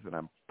is, and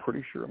I'm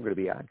pretty sure I'm going to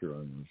be accurate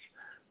on this,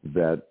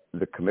 that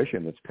the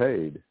commission that's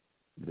paid,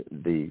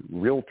 the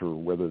realtor,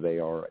 whether they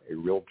are a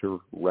realtor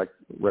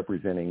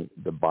representing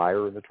the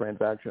buyer in the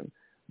transaction,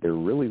 they're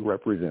really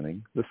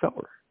representing the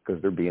seller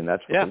because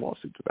that's what the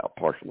lawsuit's about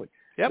partially.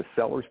 Yep. The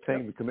seller's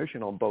paying the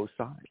commission on both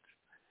sides.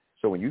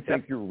 So when you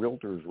think your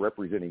realtor is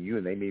representing you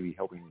and they may be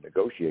helping you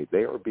negotiate,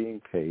 they are being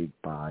paid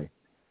by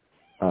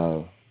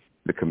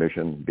the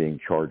commission being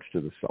charged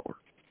to the seller.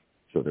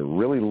 So they're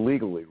really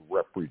legally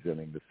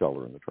representing the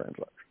seller in the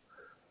transaction.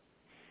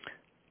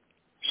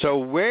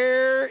 So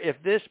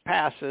if this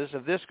passes,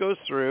 if this goes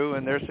through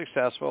and they're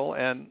successful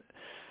and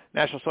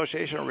National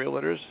Association of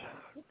Realtors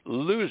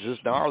loses,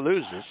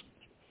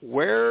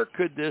 where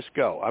could this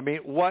go? I mean,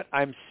 what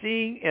I'm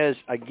seeing is,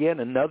 again,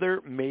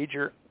 another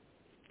major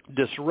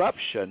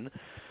disruption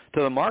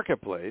to the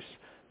marketplace,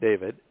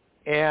 David,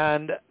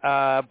 and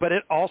but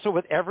it also,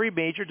 with every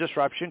major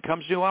disruption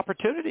comes new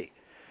opportunity.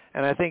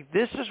 And I think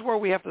this is where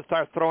we have to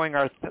start throwing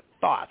our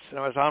thoughts. And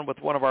I was on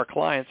with one of our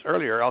clients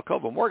earlier,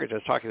 Alcova Mortgage. I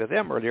was talking to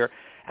them earlier,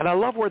 and I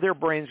love where their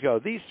brains go.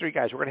 These three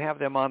guys, we're going to have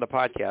them on the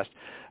podcast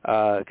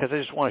because I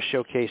just want to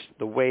showcase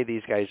the way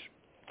these guys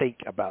think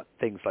about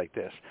things like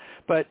this.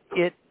 But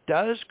it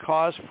does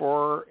cause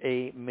for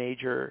a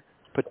major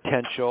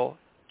potential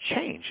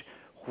change.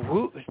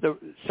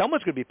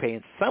 Someone's going to be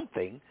paying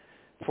something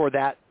for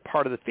that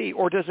part of the fee,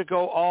 or does it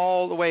go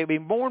all the way? I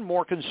mean, more and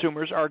more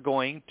consumers are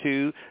going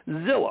to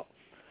Zillow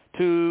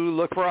to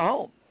look for a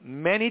home.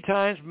 Many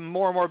times,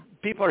 more and more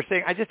people are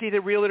saying, I just need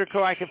a realtor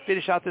so I can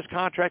finish out this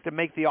contract and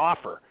make the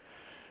offer.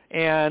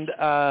 And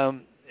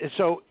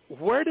so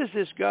where does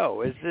this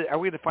go? Are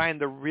we going to find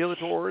the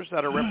realtors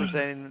that are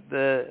representing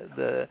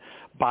the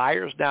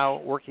buyers now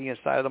working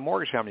inside of the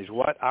mortgage companies?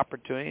 What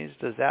opportunities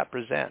does that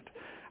present?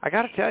 I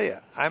got to tell you,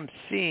 I'm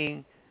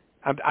sensing,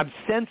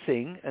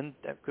 and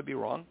that could be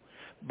wrong,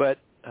 but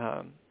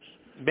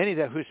many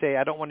who say,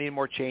 I don't want any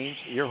more change,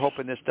 you're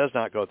hoping this does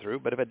not go through.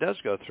 But if it does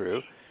go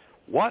through,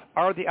 what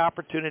are the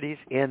opportunities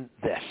in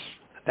this?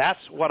 That's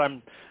what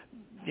I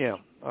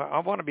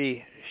want to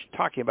be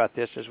talking about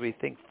this as we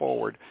think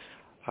forward,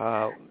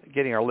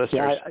 getting our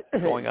listeners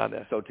going on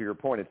this. So to your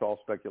point, it's all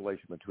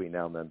speculation between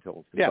now and then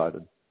until it's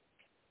decided.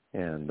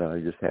 And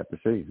you just have to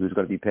see who's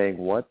going to be paying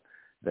what.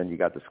 Then you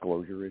got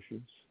disclosure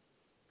issues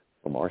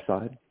from our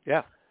side.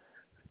 Yeah.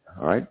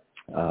 All right.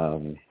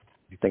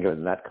 You think of it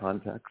in that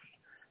context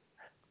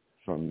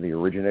from the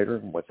originator,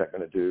 what's that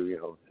going to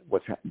do?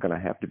 What's going to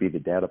have to be the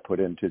data put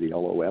into the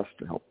LOS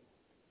to help?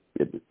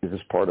 Is this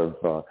part of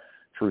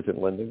truth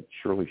in lending?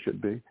 Surely should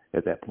be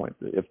at that point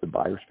if the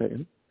buyer's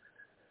paying.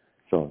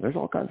 So there's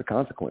all kinds of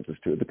consequences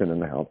to it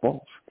depending on how it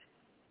falls.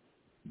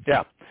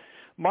 Yeah.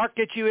 Marc,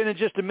 get you in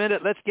just a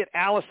minute. Let's get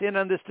Alice in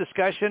on this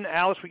discussion.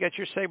 Alice, we got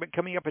your segment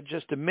coming up in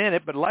just a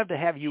minute, but I'd love to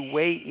have you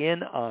weigh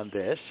in on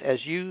this as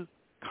you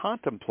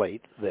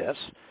contemplate this.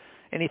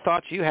 Any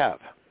thoughts you have?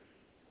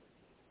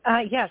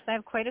 Yes, I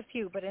have quite a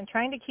few, but in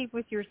trying to keep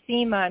with your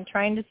theme on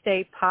trying to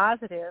stay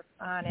positive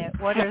on it,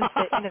 what is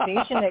the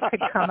innovation that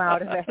could come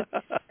out of it?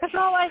 Because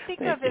all I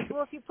think of is,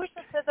 well, if you push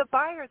it to the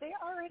buyer, they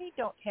already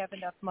don't have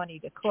enough money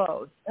to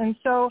close. And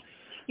so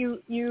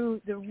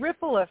the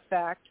ripple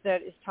effect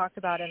that is talked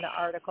about in the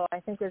article, I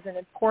think is an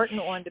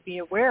important one to be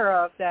aware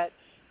of, that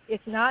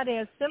it's not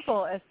as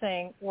simple as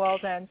saying, well,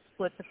 then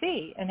split the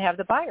fee and have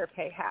the buyer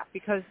pay half.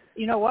 Because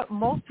you know what?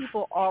 Most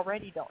people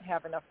already don't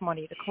have enough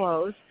money to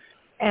close.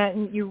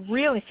 And you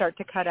really start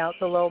to cut out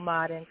the low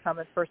mod income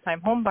and first-time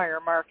home buyer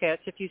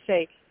markets if you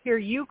say, here,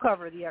 you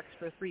cover the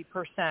extra 3%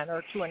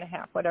 or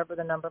 2.5%, whatever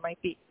the number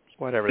might be.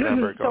 whatever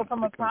number. So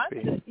from a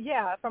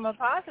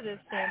positive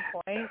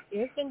standpoint,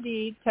 if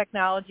indeed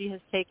technology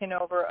has taken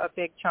over a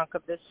big chunk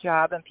of this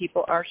job and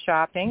people are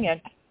shopping and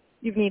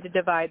you need to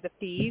divide the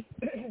fees,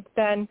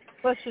 then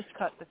let's just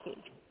cut the fees.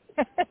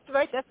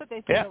 Right? That's what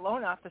they say to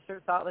loan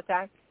officers all the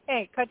time.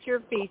 Hey, cut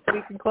your fee so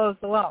we can close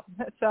the loan.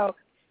 So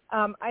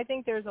I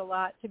think there's a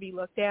lot to be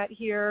looked at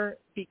here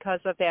because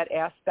of that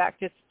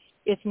aspect.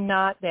 It's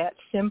not that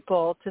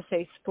simple to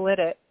say split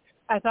it.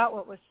 I thought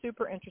what was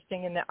super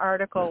interesting in the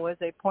article was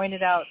they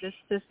pointed out this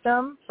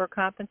system for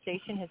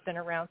compensation has been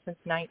around since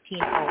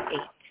 1908.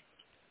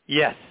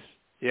 Yes.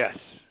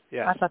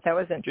 I thought that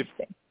was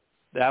interesting.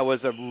 That was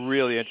a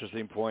really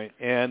interesting point.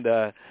 And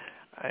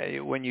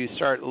when you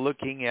start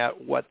looking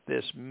at what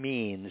this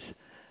means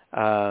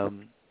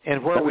and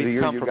where we've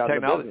come from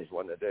technology. Business,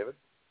 wasn't it, David?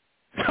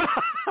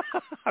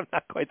 I'm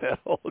not quite that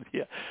old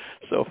yet.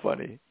 So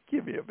funny.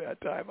 Give me a bad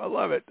time. I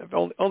love it.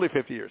 Only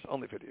 50 years.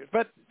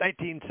 But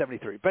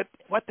 1973. But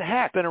what the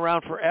heck? Been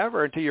around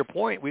forever. And to your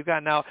point, we've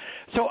got now.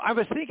 So I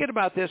was thinking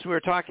about this. We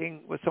were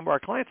talking with some of our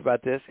clients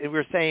about this, and we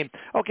were saying,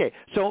 okay,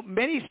 so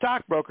many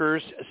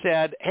stockbrokers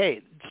said,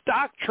 hey,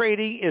 stock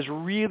trading is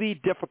really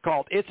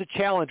difficult. It's a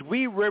challenge.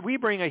 We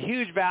bring a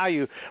huge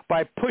value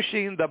by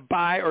pushing the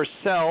buy or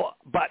sell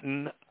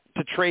button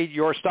to trade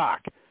your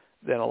stock.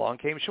 Then along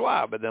came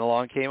Schwab, and then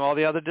along came all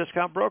the other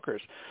discount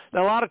brokers.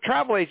 Then a lot of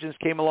travel agents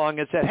came along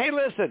and said, hey,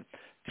 listen,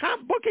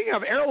 booking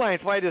of airline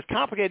flight is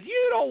complicated.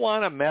 You don't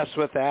want to mess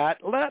with that.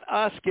 Let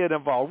us get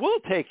involved.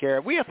 We'll take care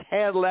of it. We have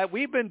handled that.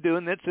 We've been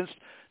doing it since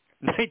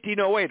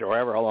 1908 or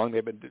however how long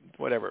they've been doing,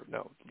 whatever.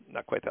 No,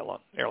 not quite that long,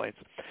 airlines.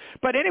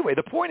 But anyway,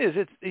 the point is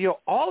it's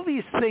all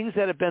these things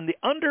that have been the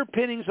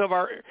underpinnings of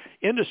our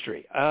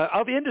industry,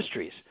 of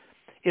industries,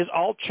 is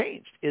all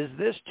changed. Is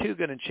this too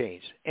going to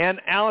change?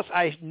 And Alice,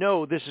 I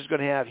know this is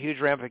going to have huge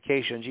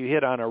ramifications. You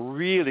hit on a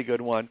really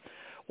good one.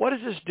 What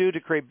does this do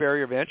to create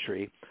barrier of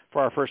entry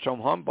for our first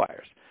home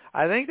buyers?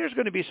 I think there's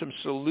going to be some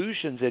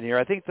solutions in here.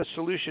 I think the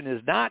solution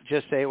is not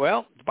just say,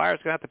 well, the buyer's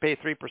going to have to pay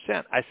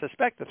 3%. I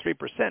suspect the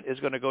 3% is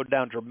going to go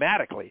down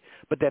dramatically.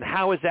 But then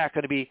how is that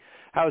going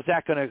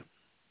to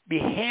be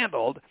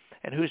handled,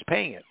 and who's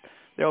paying it?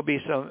 There will be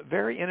some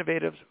very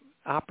innovative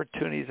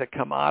opportunities that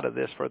come out of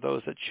this for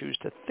those that choose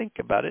to think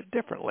about it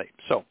differently.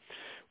 So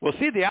we'll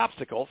see the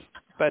obstacles,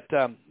 but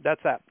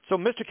that's that. So,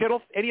 Mr.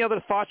 Kittle, any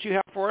other thoughts you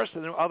have for us?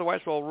 And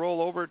otherwise, we'll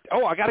roll over.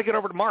 Oh, I got to get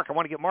over to Mark. I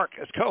want to get Mark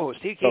as co-host.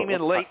 He came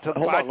in late to the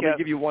podcast. Let me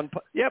give you one.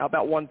 How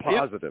about one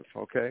positive?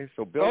 Yep. Okay.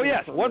 So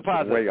one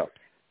positive. Way up.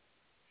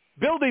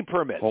 Building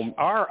permits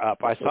are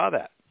up. I saw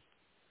that.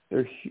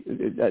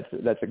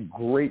 That's a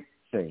great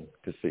thing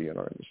to see in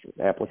our industry.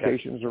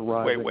 Applications are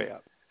rising. Way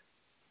up.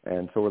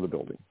 And so are the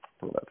building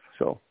permits.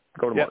 So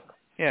go to Mark.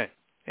 Yeah.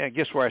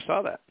 Guess where I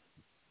saw that?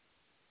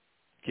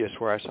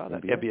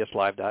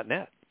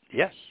 MBSLive.net.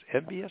 Yes,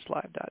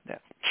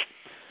 MBSLive.net.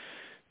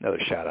 Another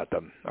shout out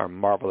to our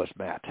marvelous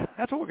Matt.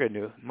 That's what we're going to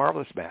do.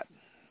 Marvelous Matt.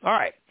 All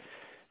right.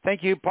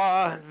 Thank you,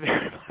 Pa,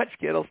 very much,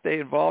 Kittle. Stay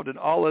involved in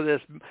all of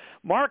this.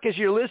 Mark, as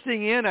you're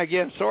listening in,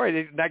 again, sorry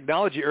I didn't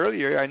acknowledge you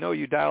earlier. I know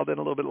you dialed in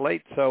a little bit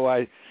late,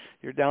 so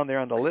you're down there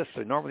on the list.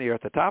 So normally you're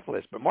at the top of the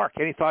list. But, Mark,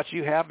 any thoughts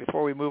you have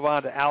before we move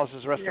on to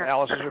Alice's rest of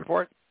Alice's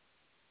report?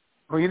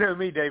 Well, you know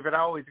me, David. I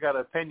always got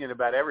an opinion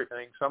about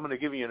everything, so I'm going to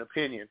give you an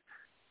opinion.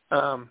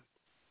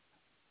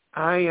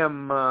 I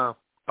am a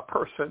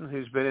person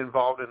who's been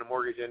involved in the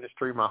mortgage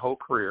industry my whole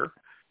career,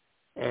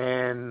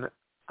 and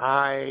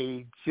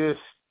I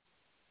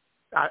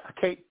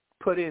can't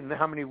put in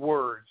how many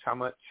words, how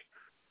much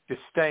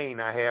disdain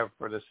I have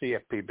for the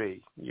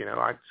CFPB.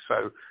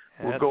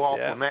 We'll go off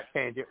on that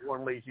tangent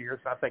one of these years.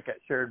 I think that's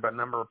shared by a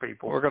number of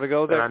people. We're going to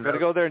go there. I'm going to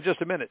go there in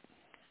just a minute.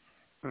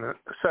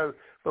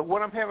 But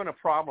what I'm having a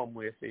problem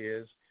with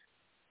is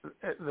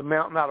the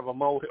mountain out of a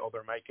molehill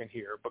they're making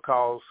here,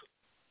 because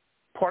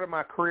part of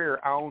my career,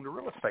 I owned a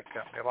real estate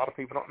company. A lot of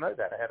people don't know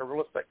that. I had a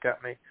real estate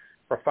company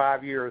for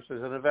 5 years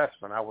as an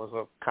investment. I was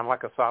kind of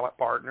like a silent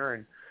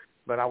partner,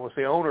 but I was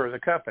the owner of the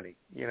company.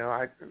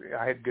 I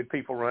had good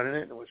people running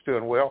it, and it was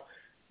doing well.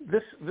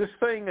 This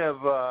thing of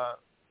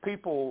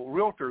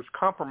realtors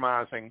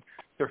compromising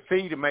their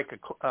fee to make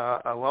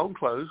a loan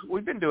close,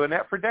 we've been doing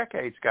that for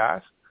decades,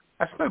 guys.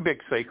 That's no big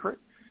secret.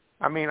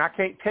 I mean, I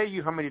can't tell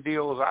you how many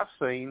deals I've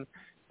seen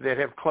that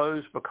have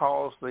closed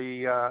because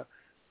the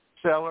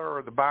seller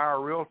or the buyer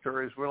or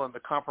realtor is willing to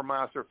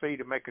compromise their fee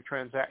to make a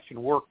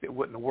transaction work that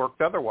wouldn't have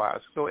worked otherwise.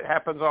 So it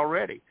happens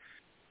already.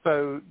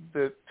 So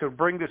to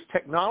bring this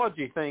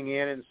technology thing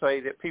in and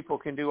say that people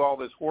can do all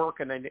this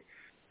work and they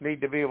need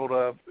to be able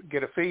to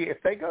get a fee,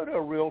 if they go to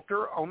a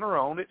realtor on their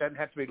own, it doesn't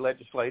have to be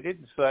legislated,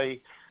 and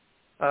say,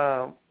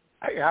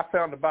 I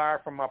found a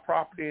buyer for my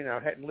property and I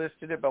hadn't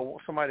listed it, but I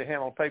want somebody to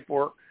handle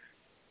paperwork.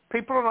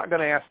 People are not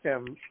going to ask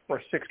them for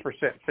a 6%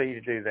 fee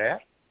to do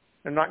that.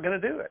 They're not going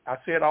to do it. I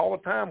see it all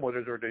the time where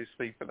there's a reduced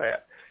fee for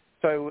that.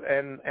 So,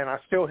 and I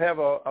still have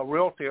a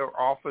realtor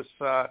office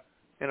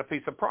in a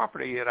piece of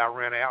property that I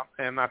rent out,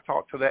 and I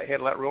talk to that head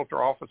of that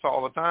realtor office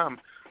all the time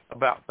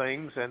about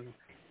things, and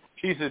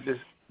she's a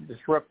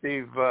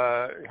disruptive.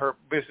 Her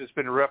business has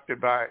been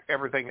interrupted by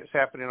everything that's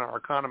happening in our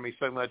economy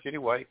so much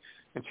anyway.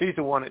 And she's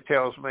the one that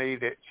tells me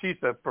that she's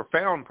the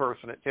profound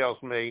person that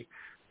tells me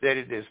that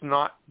it is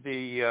not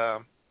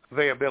the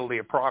availability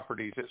of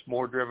properties. It's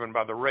more driven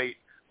by the rate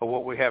of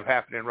what we have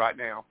happening right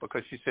now,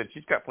 because she said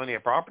she's got plenty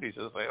of properties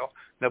to sell.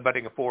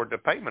 Nobody can afford the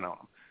payment on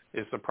them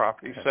is the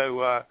property. Okay.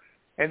 So,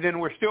 and then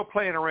we're still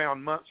playing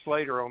around months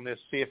later on this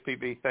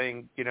CFPB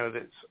thing,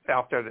 that's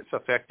out there that's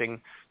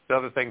affecting the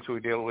other things we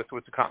deal with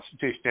the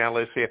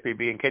constitutionality of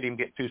CFPB, and can't even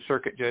get two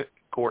circuit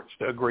courts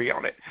to agree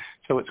on it.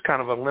 So it's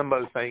kind of a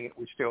limbo thing that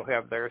we still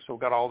have there. So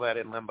we've got all that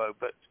in limbo.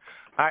 But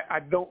I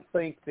don't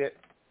think that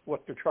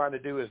what they're trying to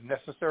do is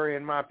necessary,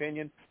 in my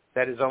opinion.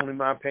 That is only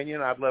my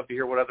opinion. I'd love to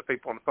hear what other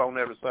people on the phone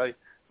have to say,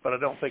 but I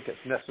don't think it's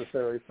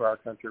necessary for our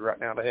country right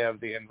now to have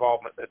the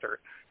involvement that they're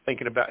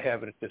thinking about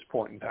having at this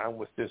point in time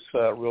with this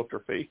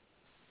realtor fee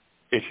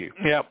issue.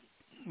 Yeah.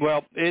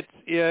 Well,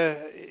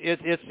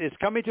 it's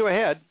coming to a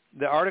head.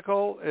 The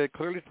article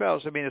clearly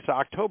spells. I mean, it's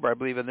October, I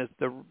believe, and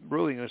the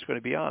ruling is going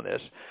to be on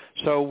this.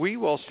 So we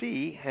will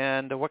see,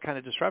 and what kind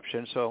of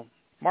disruption. So,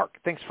 Marc,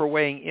 thanks for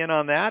weighing in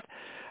on that.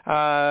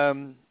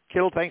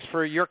 Kittle, thanks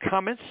for your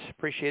comments.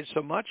 Appreciate it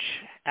so much.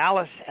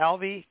 Alice,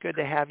 Alvey, good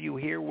to have you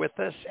here with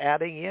us,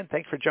 adding in.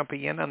 Thanks for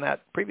jumping in on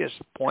that previous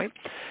point.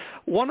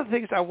 One of the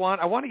things I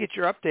want to get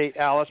your update,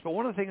 Alice, but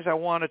one of the things I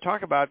want to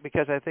talk about,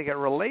 because I think it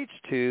relates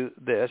to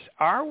this,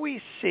 are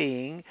we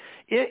seeing,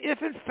 if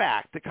in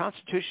fact the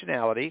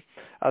constitutionality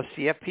of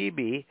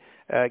CFPB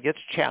gets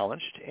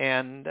challenged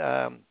and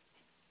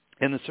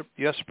in the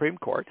U.S. Supreme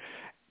Court,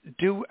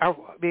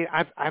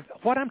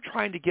 what I'm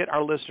trying to get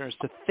our listeners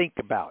to think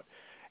about,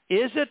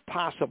 is it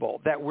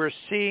possible that we're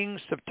seeing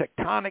some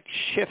tectonic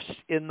shifts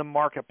in the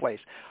marketplace?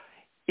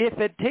 If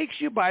it takes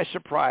you by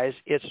surprise,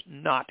 it's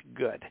not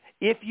good.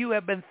 If you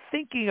have been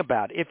thinking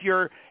about it, if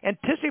you're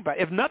anticipating about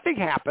it, if nothing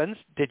happens,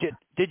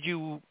 did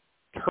you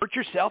hurt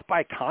yourself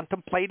by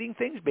contemplating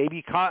things?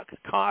 Maybe caught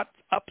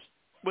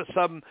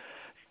some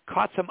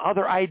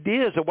other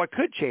ideas of what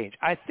could change.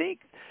 I think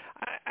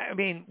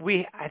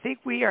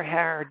we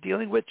are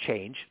dealing with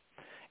change.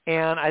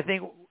 And I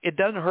think it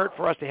doesn't hurt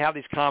for us to have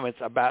these comments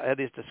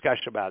this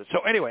discussion about it.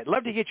 So anyway,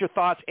 love to get your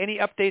thoughts. Any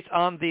updates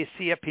on the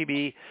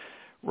CFPB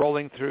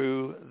rolling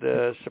through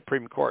the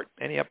Supreme Court?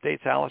 Any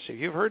updates, Alice, have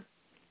you heard?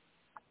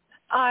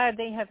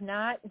 They have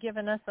not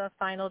given us a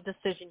final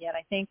decision yet.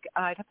 I think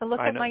I'd have to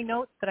look at my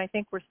notes, but I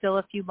think we're still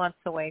a few months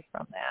away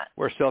from that.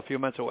 We're still a few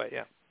months away,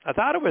 yeah. I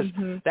thought it was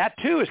that,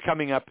 too, is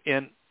coming up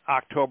in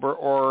October,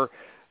 or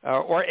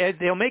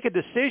they'll make a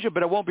decision,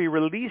 but it won't be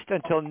released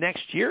until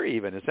next year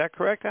even. Is that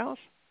correct, Alice?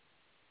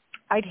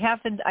 I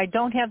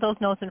don't have those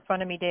notes in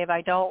front of me, Dave.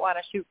 I don't want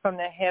to shoot from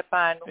the hip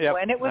on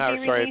when it would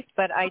be released,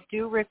 but I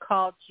do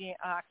recall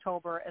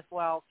October as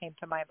well came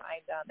to my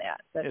mind on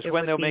that. It's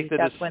when they'll make the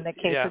decision. That's when the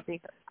case would be.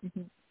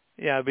 Mm-hmm.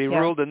 Yeah, it'll be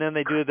ruled, and then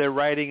they do their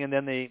writing, and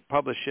then they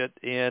publish it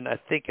in, I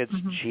think it's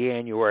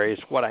January is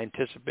what I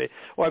anticipate.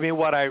 Well, I mean,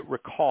 what I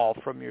recall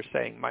from your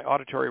saying. My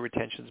auditory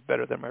retention is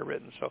better than my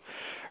written, so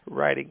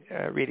reading.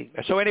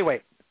 So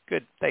anyway,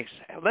 good, thanks.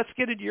 Let's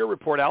get into your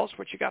report, Alice.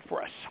 What you got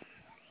for us?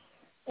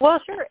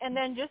 Well, sure. And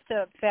then just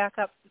to back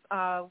up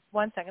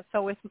 1 second.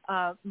 So with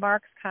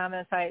Marc's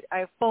comments,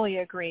 I fully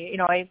agree.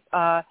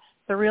 The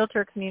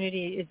realtor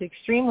community is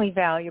extremely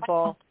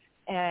valuable,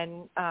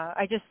 and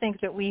I just think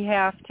that we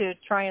have to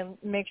try and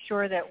make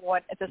sure that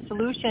what the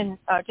solution,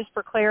 just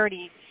for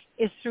clarity,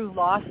 is through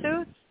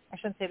lawsuits. I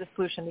shouldn't say the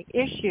solution. The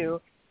issue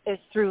is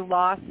through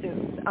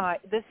lawsuits.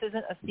 This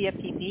isn't a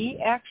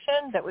CFPB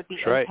action that would be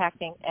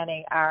impacting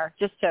NAR.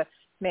 Just to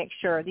make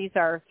sure,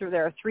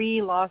 there are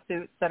 3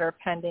 lawsuits that are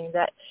pending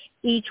that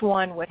each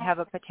one would have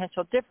a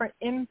potential different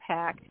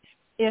impact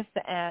if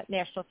the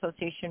National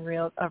Association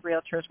of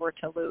Realtors were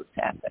to lose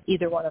at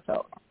either one of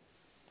those.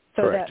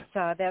 So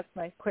that's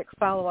my quick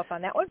follow-up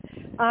on that one.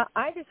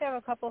 I just have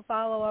a couple of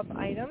follow-up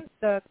items.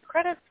 The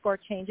credit score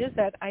changes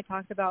that I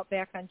talked about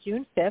back on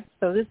June 5th.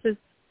 So this is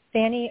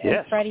Fannie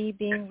and Freddie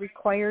being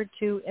required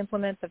to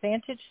implement the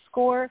Vantage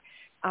score.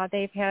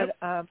 They've had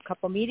a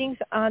couple meetings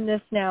on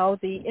this now.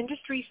 The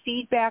industry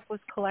feedback was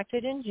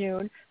collected in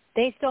June.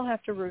 They still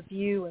have to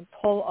review and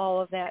pull all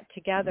of that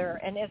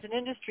together. And as an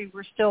industry,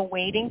 we're still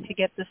waiting to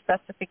get the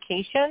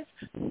specifications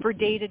for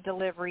data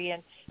delivery,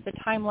 and the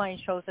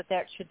timeline shows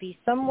that should be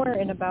somewhere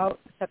in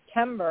about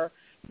September.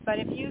 But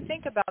if you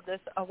think about this,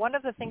 one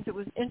of the things that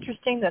was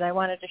interesting that I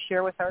wanted to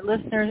share with our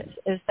listeners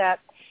is that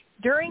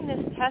during this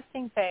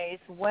testing phase,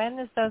 when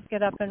this does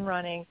get up and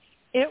running,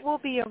 it will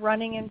be a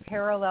running in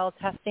parallel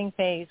testing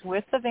phase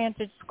with the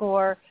Vantage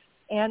score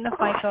and the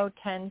FICO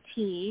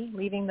 10T,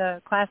 leaving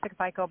the classic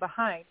FICO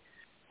behind.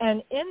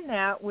 And in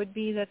that would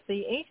be that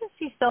the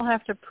agency still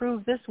have to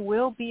prove this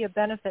will be a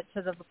benefit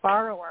to the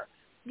borrower.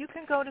 You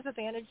can go to the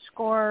Vantage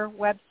score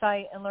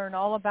website and learn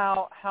all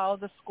about how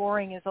the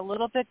scoring is a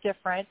little bit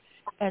different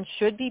and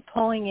should be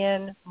pulling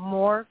in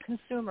more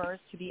consumers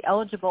to be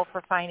eligible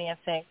for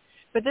financing.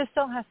 But this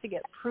still has to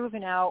get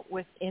proven out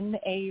within the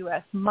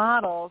AUS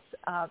models,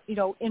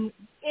 in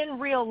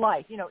real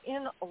life, in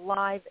a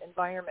live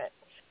environment.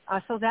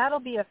 So that'll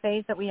be a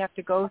phase that we have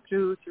to go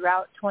through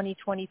throughout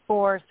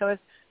 2024. So as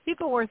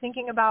people were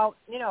thinking about,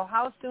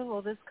 how soon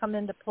will this come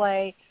into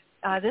play,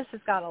 this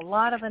has got a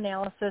lot of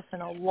analysis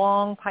and a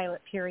long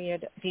pilot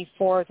period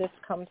before this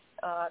comes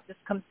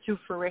to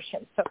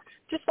fruition. So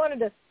just wanted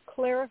to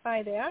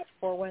clarify that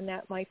for when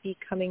that might be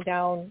coming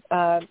down,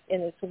 and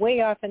it's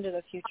way off into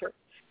the future.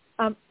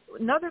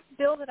 Another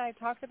bill that I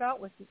talked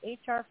about was the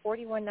HR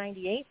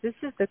 4198. This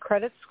is the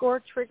credit score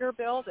trigger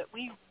bill that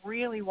we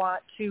really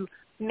want to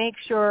make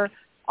sure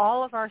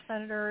all of our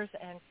senators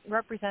and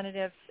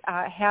representatives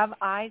have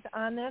eyes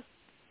on this.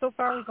 So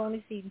far, we've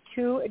only seen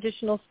 2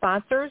 additional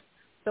sponsors.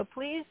 So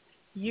please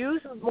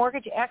use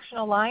Mortgage Action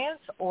Alliance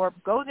or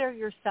go there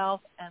yourself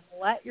and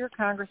let your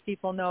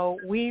congresspeople know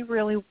we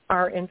really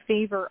are in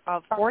favor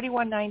of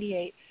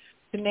 4198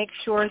 to make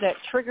sure that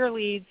trigger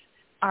leads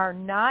are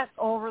not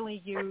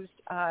overly used,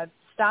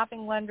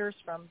 stopping lenders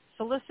from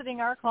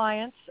soliciting our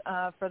clients,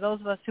 for those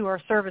of us who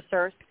are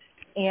servicers,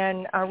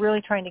 and are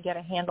really trying to get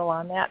a handle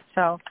on that.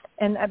 So,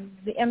 and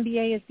the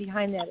MBA is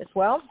behind that as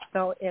well.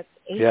 So it's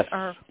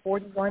HR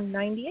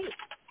 4198.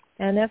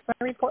 And that's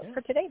my report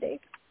for today, Dave.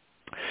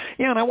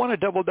 Yeah, and I want to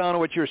double down on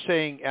what you're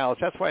saying, Alice.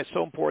 That's why it's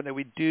so important that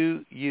we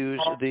do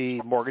use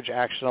the Mortgage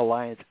Action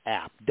Alliance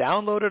app.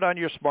 Download it on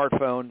your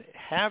smartphone.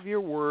 Have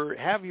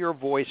your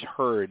voice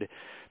heard,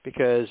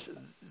 because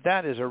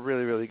that is a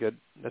really, really good.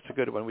 That's a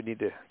good one. We need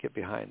to get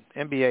behind.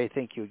 MBA,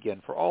 thank you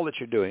again for all that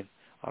you're doing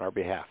on our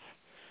behalf.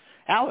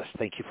 Alice,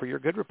 thank you for your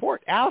good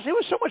report. Alice, it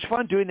was so much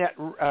fun doing that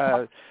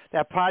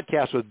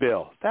podcast with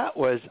Bill.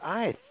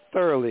 I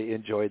thoroughly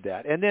enjoyed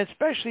that. And then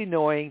especially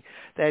knowing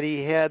that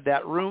he had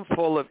that room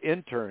full of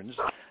interns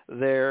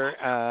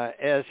there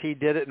as he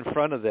did it in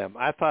front of them.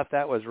 I thought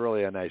that was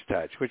really a nice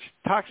touch, which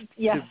talks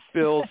to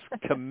Bill's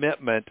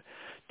commitment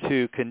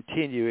to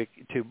continue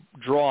to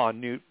draw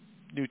new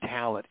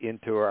talent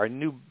into our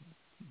new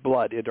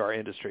blood into our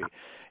industry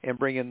and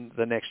bring in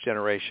the next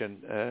generation.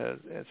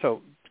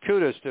 So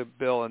kudos to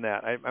Bill in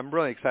that. I'm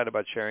really excited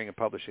about sharing and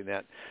publishing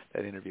that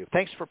interview.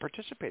 Thanks for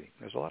participating.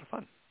 It was a lot of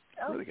fun.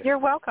 Really good. You're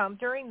welcome.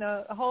 During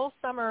the whole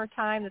summer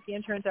time that the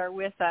interns are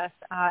with us,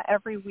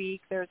 every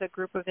week there's a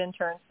group of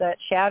interns that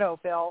shadow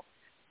Bill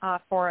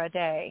for a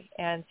day.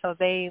 And so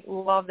they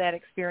love that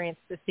experience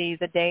to see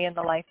the day in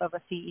the life of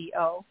a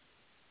CEO.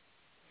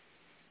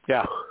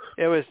 Yeah,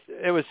 it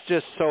was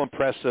just so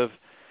impressive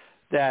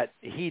that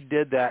he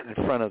did that in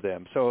front of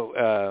them.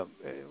 So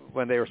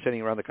when they were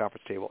sitting around the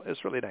conference table, it was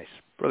really nice,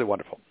 really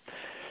wonderful.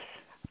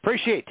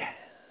 Appreciate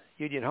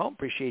Union Home,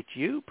 appreciate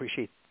you,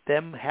 appreciate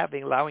them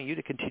allowing you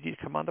to continue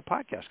to come on the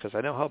podcast, because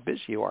I know how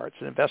busy you are. It's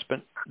an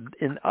investment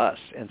in us.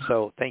 And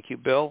so thank you,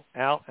 Bill,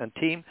 Al, and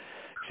team,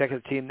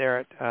 executive team there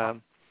at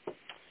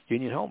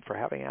Union Home for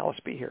having Alice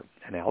be here.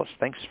 And Alice,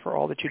 thanks for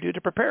all that you do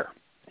to prepare,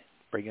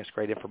 bring us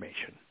great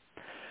information.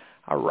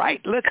 All right,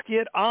 let's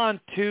get on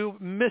to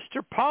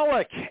Mr.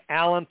 Pollack.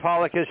 Alan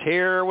Pollack is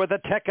here with a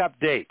tech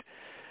update.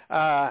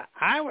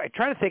 I'm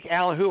trying to think,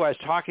 Alan, who I was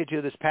talking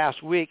to this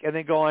past week, and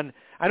then going,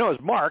 I know it was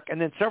Marc,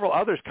 and then several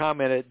others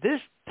commented, this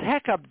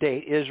tech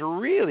update is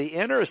really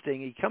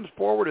interesting. He comes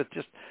forward with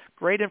just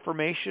great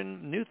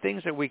information, new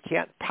things that we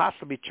can't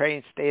possibly try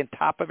and stay on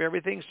top of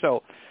everything.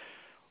 So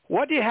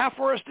what do you have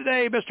for us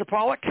today, Mr.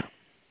 Pollack?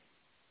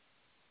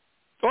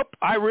 Oh,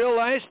 I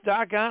realized,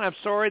 doggone, I'm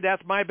sorry,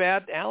 that's my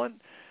bad, Alan.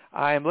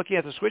 I'm looking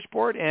at the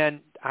switchboard,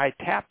 and I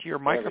tapped your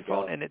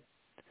microphone, and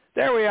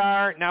there we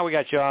are. Now we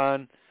got you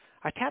on.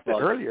 I tapped it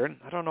earlier, and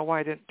I don't know why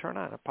I didn't turn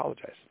on. I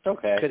apologize.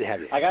 Okay. Good to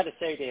have you. I got to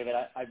say, David,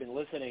 I've been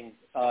listening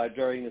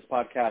during this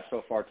podcast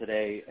so far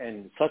today,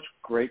 and such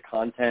great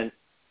content.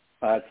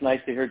 It's nice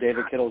to hear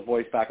David Kittle's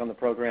voice back on the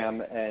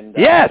program. And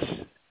yes!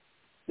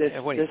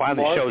 And when he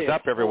finally shows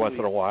up every once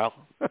in a while.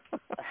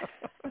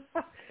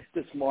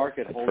 This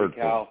market, holy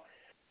cow.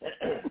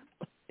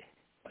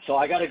 So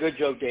I got a good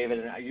joke,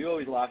 David, and you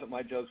always laugh at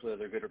my jokes, whether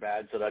they're good or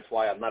bad, so that's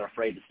why I'm not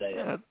afraid to say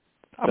it.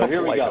 I'm so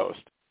here we go.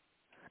 Host.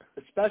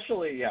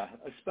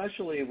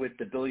 Especially with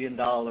the $1 billion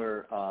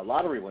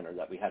lottery winner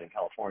that we had in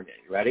California.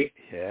 You ready?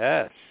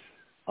 Yes.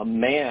 A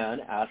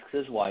man asks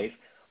his wife,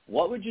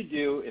 "What would you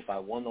do if I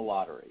won the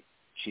lottery?"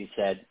 She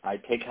said,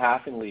 "I'd take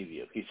half and leave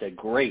you." He said,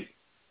 "Great.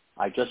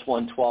 I just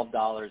won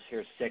 $12.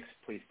 Here's $6.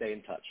 Please stay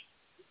in touch."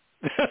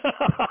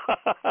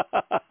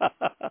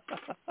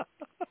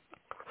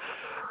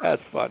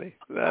 That's funny.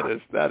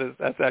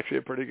 That's actually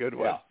a pretty good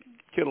one. Yeah.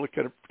 Kittle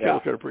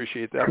could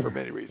appreciate that for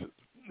many reasons.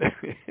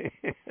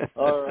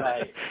 All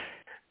right.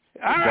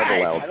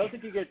 I don't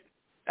think you get.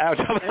 And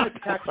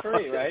it's tax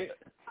free, right?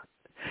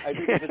 I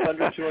think if it's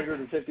under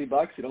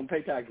 $250, you don't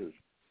pay taxes.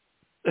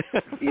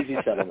 Easy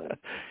settlement.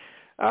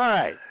 All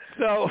right.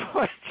 So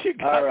what you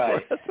got for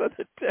us on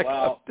the tech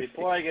Well, update?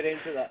 before I get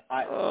into that,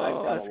 I've got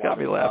a lot got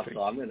me of laughing.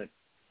 stuff, so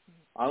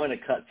I'm gonna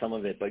cut some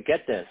of it. But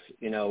get this,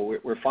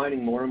 we're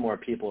finding more and more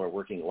people are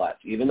working less,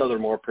 even though they're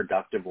more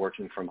productive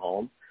working from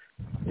home.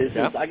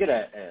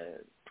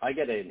 I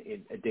get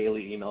a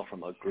daily email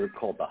from a group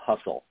called The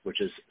Hustle,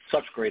 which is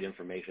such great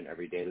information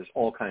every day. There's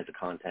all kinds of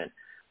content.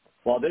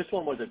 Well, this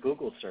one was a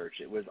Google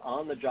search. It was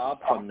on the job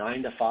from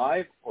 9 to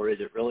 5, or is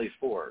it really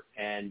 4?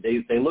 And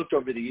they looked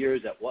over the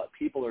years at what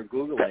people are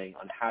Googling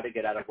on how to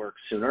get out of work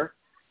sooner,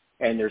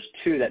 and there's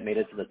 2 that made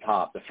it to the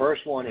top. The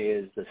first one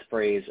is this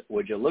phrase,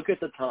 would you look at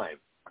the time?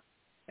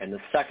 And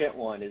the second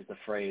one is the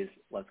phrase,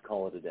 let's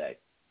call it a day.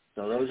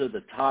 So those are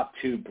the top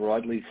 2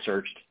 broadly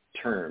searched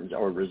terms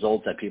or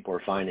results that people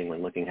are finding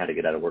when looking how to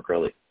get out of work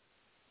early.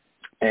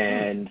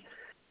 And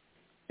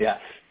yes.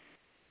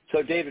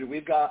 So, David,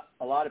 we've got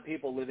a lot of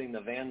people living the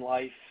van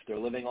life. They're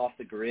living off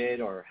the grid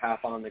or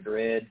half on the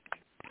grid.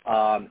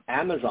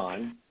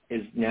 Amazon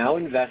is now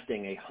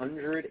investing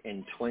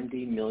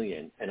 $120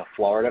 million in a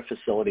Florida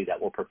facility that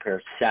will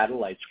prepare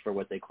satellites for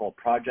what they call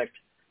Project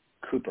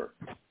Cooper,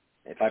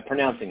 if I'm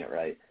pronouncing it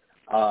right.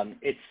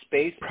 It's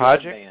space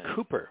Project broadband.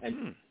 Cooper.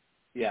 And,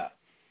 yeah.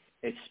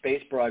 It's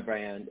space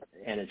broadband,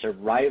 and it's a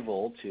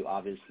rival to,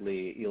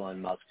 obviously,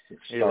 Elon Musk's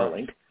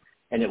Starlink.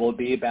 And it will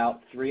be about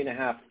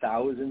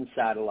 3,500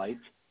 satellites,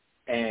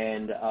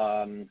 and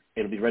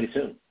it'll be ready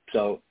soon.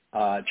 So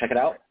check it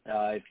out.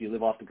 If you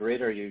live off the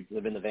grid or you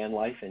live in the van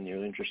life and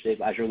you're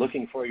interested, as you're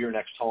looking for your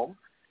next home,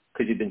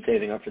 because you've been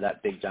saving up for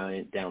that big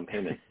giant down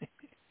payment.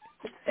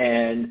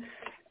 And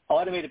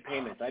automated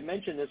payments. I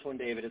mentioned this one,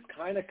 David. It's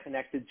kind of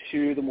connected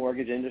to the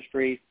mortgage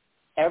industry.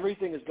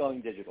 Everything is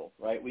going digital,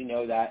 right? We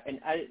know that.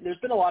 And there's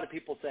been a lot of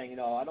people saying,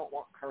 I don't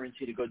want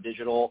currency to go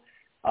digital.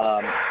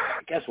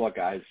 Guess what,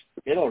 guys?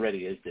 It already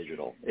is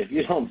digital. If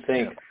you don't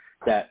think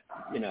that,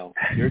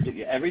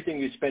 everything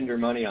you spend your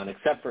money on,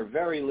 except for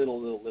very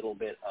little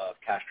bit of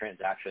cash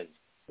transactions,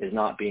 is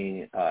not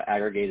being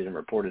aggregated and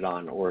reported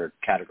on or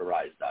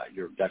categorized,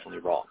 you're definitely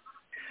wrong.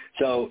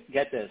 So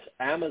get this.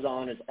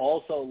 Amazon is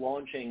also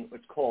launching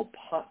what's called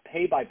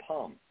Pay by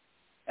Palm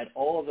at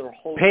all of their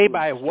Whole Foods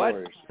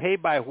stores. Pay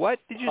by what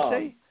did you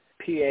say?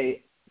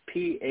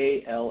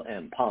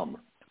 P-A-L-M, Palm.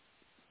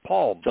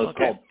 Palm. So it's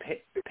called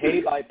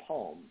Pay by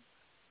Palm,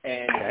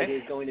 and it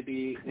is going to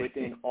be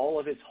within all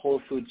of its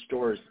Whole Foods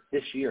stores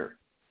this year.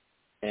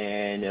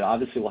 And it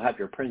obviously will have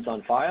your prints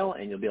on file,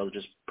 and you'll be able to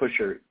just put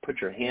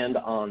your hand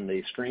on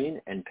the screen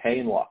and pay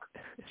and walk.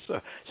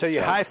 So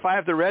you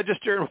high-five the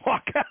register and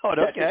walk out,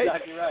 okay?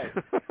 That's exactly right.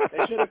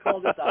 They should have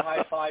called it the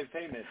high-five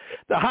payment.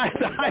 The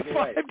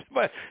high-five.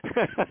 Right.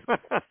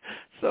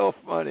 So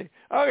funny.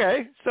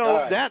 Okay,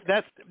 so that's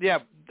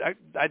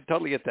I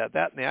totally get that.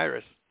 That and the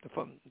iris.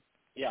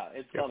 Yeah,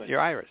 it's coming. Your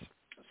iris.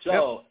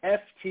 So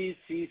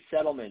FTC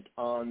settlement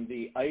on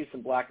the ICE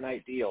and Black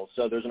Knight deal.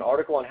 So there's an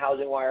article on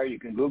Housing Wire. You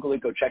can Google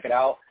it. Go check it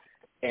out.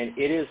 And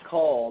it is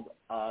called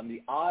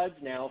The Odds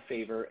Now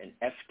Favor an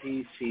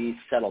FTC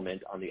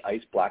Settlement on the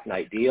ICE Black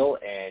Knight Deal.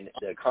 And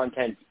the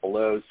content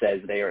below says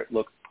they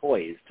look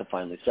poised to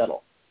finally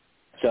settle.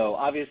 So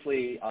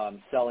obviously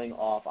selling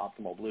off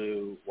Optimal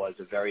Blue was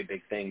a very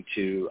big thing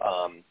to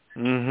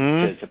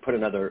put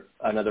another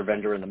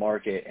vendor in the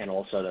market, and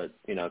also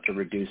to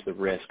reduce the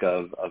risk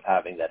of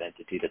having that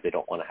entity that they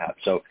don't want to have.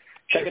 So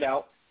check it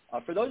out.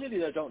 For those of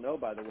you that don't know,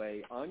 by the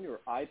way, on your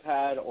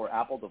iPad or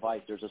Apple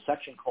device, there's a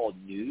section called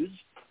News.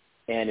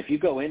 And if you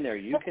go in there,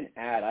 you can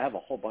add – I have a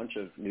whole bunch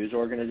of news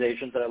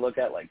organizations that I look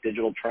at, like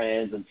Digital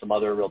Trends and some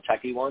other real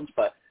techie ones,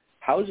 but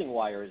Housing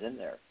Wire is in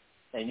there.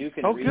 And you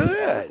can read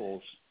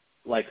articles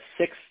like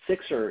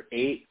six or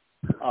eight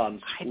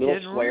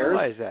little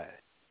squares,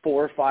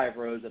 4 or 5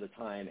 rows at a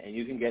time, and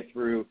you can get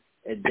through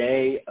a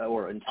day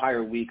or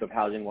entire week of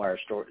Housing Wire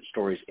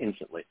stories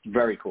instantly. It's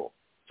very cool.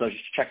 So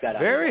just check that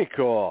out. Very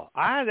cool.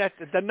 That's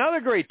another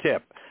great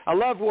tip. I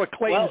love what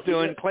Clayton's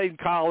doing. Yeah. Clayton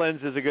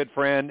Collins is a good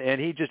friend,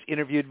 and he just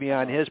interviewed me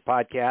on his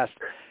podcast,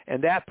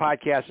 and that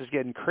podcast is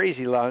getting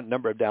crazy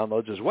number of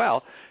downloads as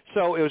well.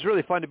 So it was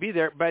really fun to be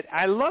there. But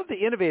I love the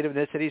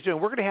innovativeness that he's doing.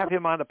 We're going to have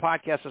him on the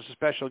podcast as a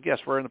special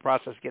guest. We're in the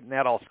process of getting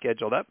that all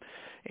scheduled up.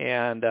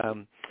 And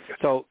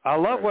so I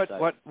love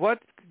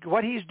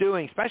what he's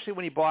doing, especially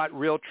when he bought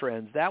Real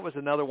Trends. That was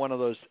another one of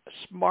those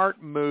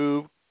smart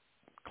move.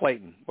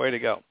 Clayton, way to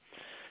go.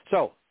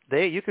 So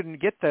you can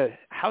get the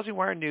Housing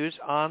Wire news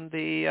on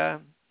the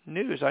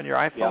news on your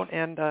iPhone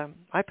and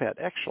iPad.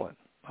 Excellent.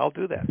 I'll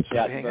do that. So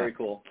it's very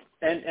cool.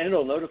 And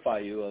it'll notify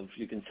you of,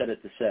 you can set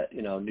it to set,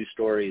 new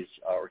stories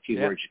or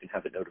keywords. You can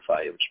have it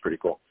notify you, which is pretty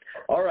cool.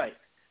 All right.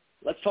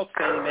 Let's talk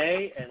Fannie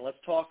Mae, and let's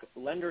talk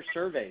lender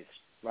surveys,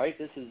 right?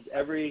 This is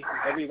every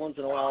once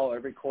in a while,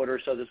 every quarter or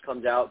so this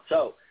comes out.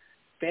 So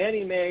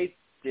Fannie Mae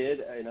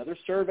did another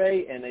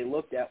survey, and they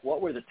looked at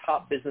what were the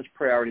top business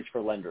priorities for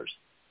lenders.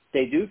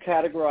 They do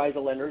categorize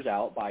the lenders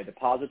out by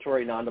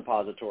depository,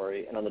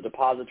 non-depository, and on the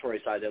depository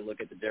side, they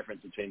look at the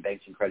difference between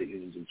banks and credit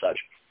unions and such.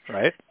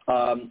 Right.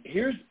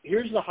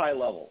 Here's the high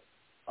level,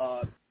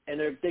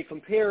 and they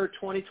compare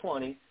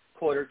 2020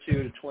 quarter 2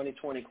 to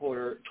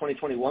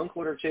 2021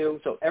 quarter 2.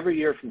 So every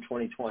year from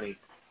 2020,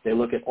 they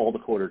look at all the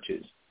quarter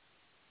 2s.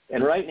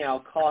 And right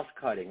now, cost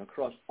cutting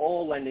across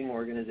all lending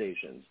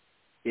organizations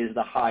is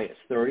the highest.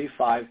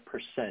 35%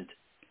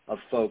 of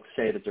folks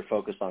say that they're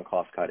focused on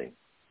cost cutting.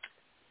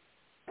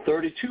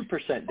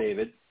 32%,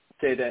 David,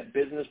 say that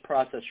business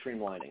process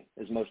streamlining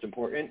is most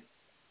important.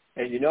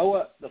 And you know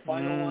what the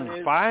final one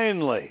is?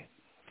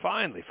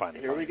 Finally.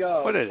 Here we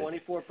go. What is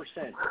 24%.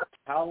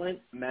 Talent,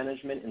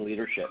 management, and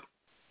leadership.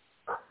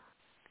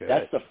 Good.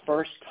 That's the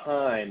first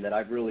time that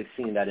I've really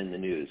seen that in the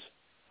news,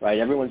 right?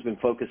 Everyone's been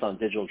focused on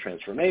digital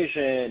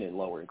transformation and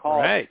lowering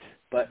costs. Right.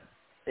 But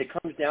it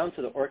comes down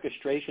to the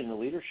orchestration and the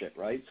leadership,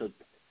 right? So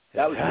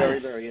that was very,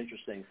 very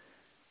interesting.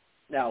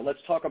 Now, let's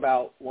talk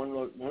about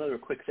one other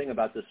quick thing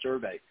about this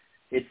survey.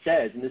 It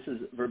says, and this is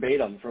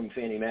verbatim from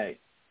Fannie Mae,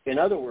 in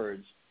other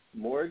words,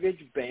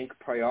 mortgage bank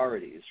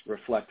priorities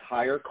reflect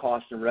higher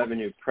cost and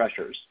revenue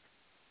pressures,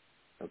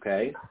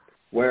 okay?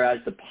 Whereas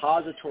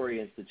depository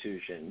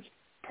institutions'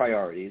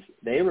 priorities,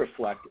 they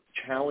reflect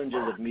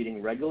challenges of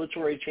meeting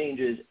regulatory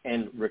changes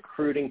and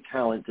recruiting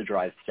talent to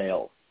drive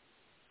sales.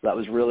 That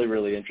was really,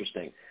 really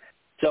interesting.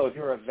 So if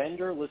you're a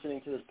vendor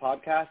listening to this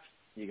podcast,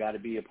 you got to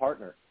be a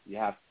partner. You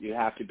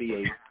have to be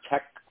a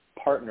tech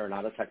partner,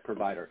 not a tech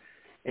provider.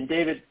 And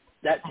David,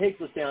 that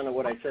takes us down to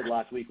what I said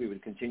last week we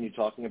would continue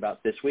talking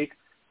about this week,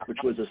 which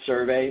was a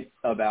survey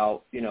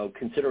about,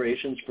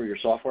 considerations for your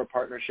software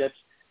partnerships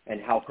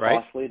and how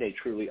costly they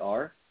truly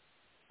are.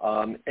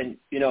 And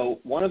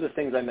one of the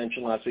things I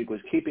mentioned last week was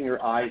keeping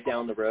your eyes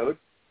down the road.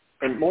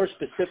 And more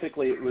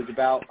specifically, it was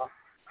about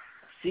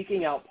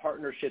seeking out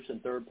partnerships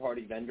and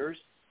third-party vendors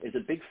is a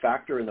big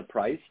factor in the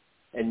price.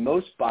 And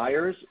most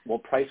buyers will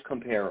price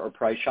compare or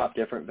price shop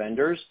different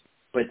vendors,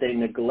 but they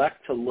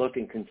neglect to look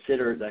and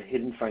consider the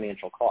hidden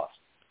financial cost.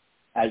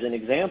 As an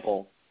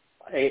example,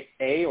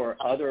 A or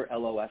other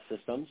LOS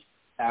systems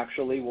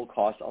actually will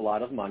cost a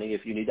lot of money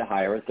if you need to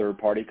hire a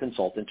third-party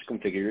consultant to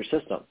configure your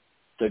system.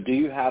 So do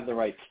you have the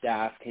right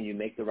staff? Can you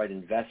make the right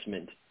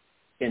investment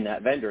in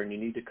that vendor? And you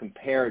need to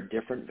compare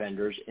different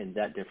vendors in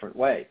that different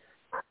way.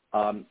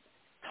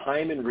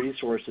 Time and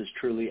resources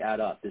truly add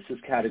up. This is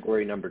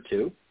category number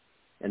 2.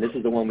 And this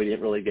is the one we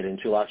didn't really get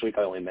into last week.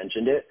 I only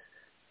mentioned it.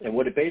 And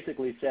what it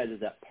basically says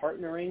is that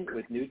partnering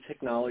with new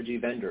technology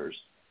vendors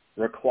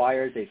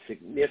requires a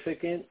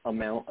significant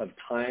amount of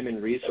time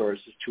and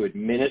resources to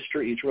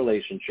administer each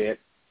relationship,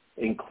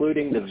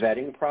 including the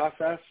vetting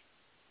process,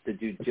 the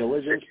due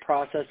diligence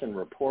process and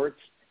reports,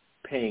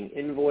 paying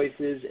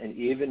invoices, and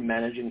even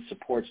managing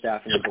support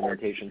staff and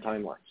implementation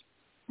timelines.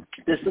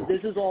 This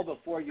is all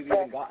before you've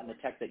even gotten the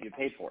tech that you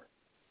paid for.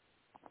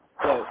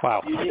 So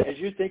as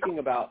you're thinking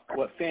about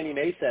what Fannie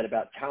Mae said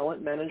about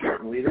talent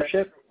management and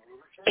leadership,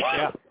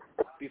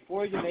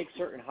 before you make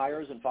certain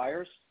hires and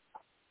fires,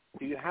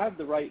 do you have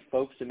the right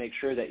folks to make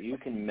sure that you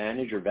can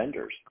manage your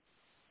vendors?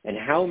 And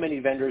how many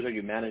vendors are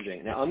you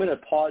managing? Now, I'm going to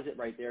pause it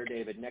right there,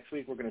 David. Next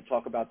week, we're going to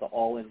talk about the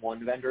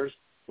all-in-one vendors,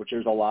 which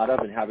there's a lot of,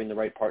 and having the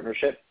right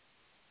partnership.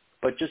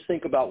 But just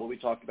think about what we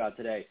talked about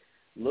today.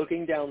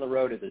 Looking down the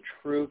road at the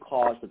true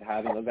cost of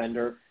having a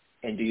vendor,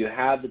 and do you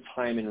have the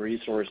time and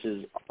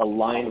resources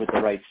aligned with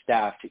the right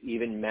staff to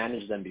even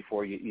manage them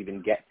before you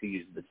even get to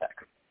use the tech?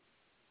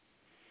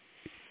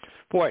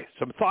 Boy,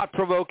 some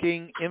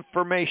thought-provoking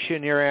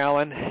information here,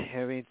 Alan.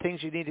 I mean,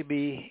 things you need to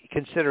be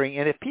considering.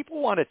 And if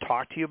people want to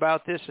talk to you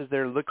about this as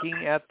they're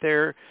looking at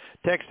their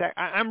tech stack,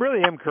 I'm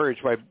really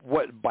encouraged by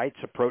what Byte's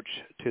approach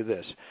to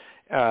this,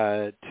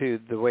 to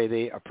the way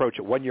they approach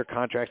it, one-year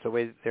contracts, the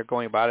way they're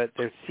going about it.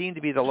 They seem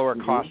to be the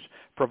lower-cost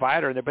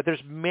provider in there, but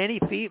there's many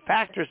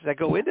factors that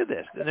go into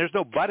this, and there's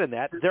no but in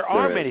that. There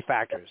are many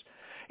factors.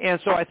 And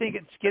so I think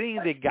it's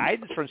getting the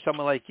guidance from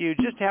someone like you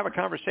just to have a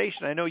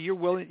conversation. I know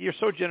you're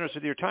so generous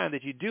with your time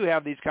that you do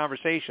have these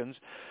conversations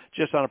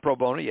just on a pro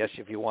bono. Yes,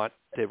 if you want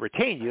to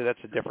retain you, that's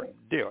a different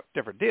deal.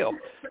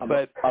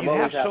 But you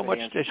have so much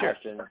to share.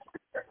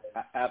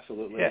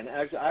 Absolutely. Yeah. And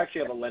I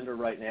actually have a lender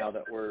right now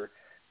that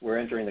we're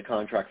entering the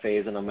contract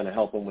phase, and I'm going to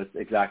help them with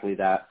exactly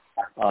that.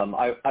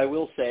 I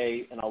will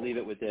say, and I'll leave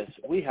it with this,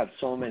 we have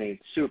so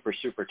many super,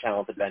 super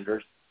talented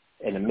vendors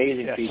and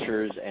amazing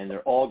features, and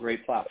they're all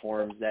great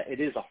platforms that it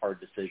is a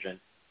hard decision.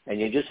 And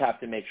you just have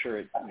to make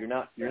sure you're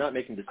not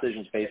making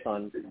decisions based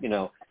on,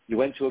 you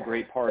went to a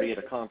great party at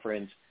a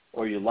conference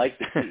or you like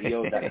the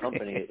CEO of that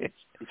company. It's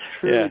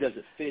truly does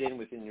it fit in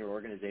within your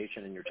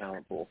organization and your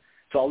talent pool.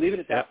 So I'll leave it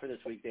at that for this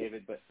week,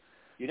 David. But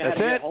you know how to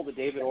get hold of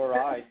David or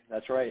I.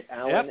 That's right.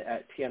 Alan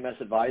at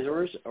TMS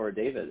Advisors or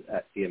David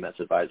at TMS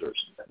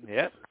Advisors.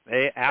 Yep.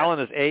 Alan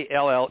is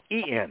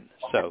ALLEN.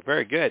 So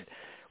very good.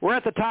 We're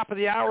at the top of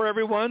the hour,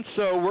 everyone,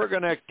 so we're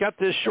going to cut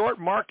this short.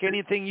 Mark,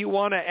 anything you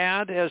want to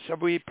add as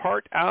we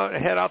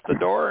head out the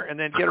door, and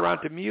then get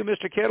around to you,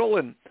 Mr. Kittle,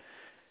 and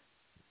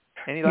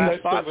any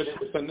last thoughts? It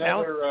was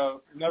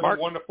another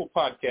wonderful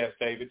podcast,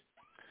 David.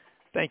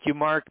 Thank you,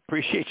 Mark.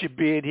 Appreciate you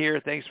being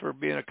here. Thanks for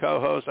being a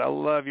co-host. I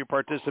love your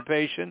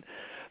participation.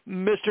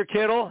 Mr.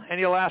 Kittle,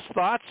 any last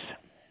thoughts?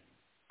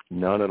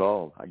 None at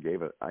all. I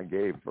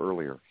gave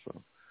earlier,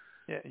 so.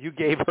 Yeah, you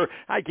gave her.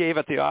 I gave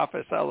at the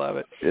office. I love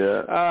it.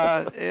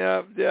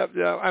 Yeah.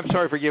 Yeah. I'm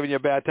sorry for giving you a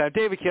bad time.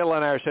 David Kittle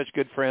and I are such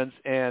good friends,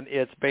 and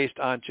it's based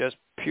on just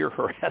pure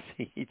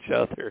harassing each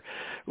other.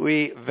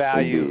 We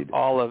value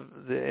all of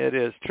it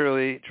is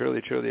truly,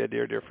 truly, truly a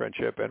dear, dear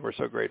friendship, and we're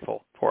so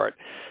grateful for it.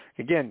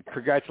 Again,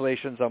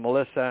 congratulations on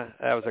Melissa.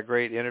 That was a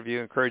great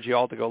interview. Encourage you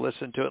all to go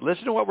listen to it.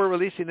 Listen to what we're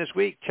releasing this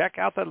week. Check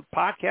out the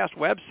podcast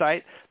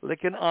website,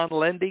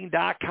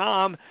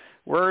 LykkenOnLending.com.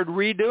 We're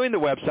redoing the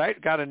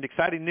website. Got an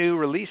exciting new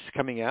release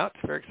coming out.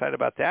 Very excited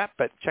about that.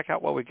 But check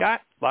out what we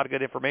got. A lot of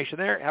good information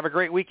there. Have a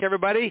great week,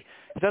 everybody.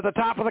 It's at the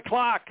top of the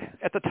clock,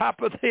 at the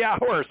top of the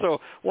hour. So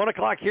 1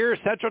 o'clock here,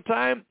 Central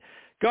Time.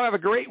 Go have a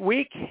great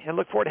week, and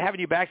look forward to having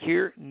you back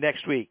here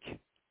next week.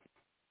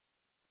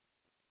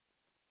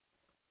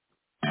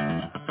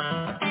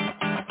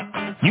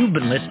 You've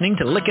been listening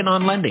to Lykken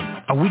on Lending,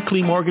 a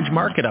weekly mortgage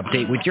market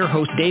update with your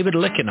host David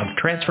Lykken of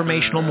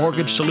Transformational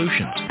Mortgage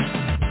Solutions.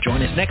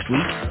 Join us next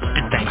week,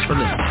 and thanks for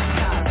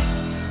listening.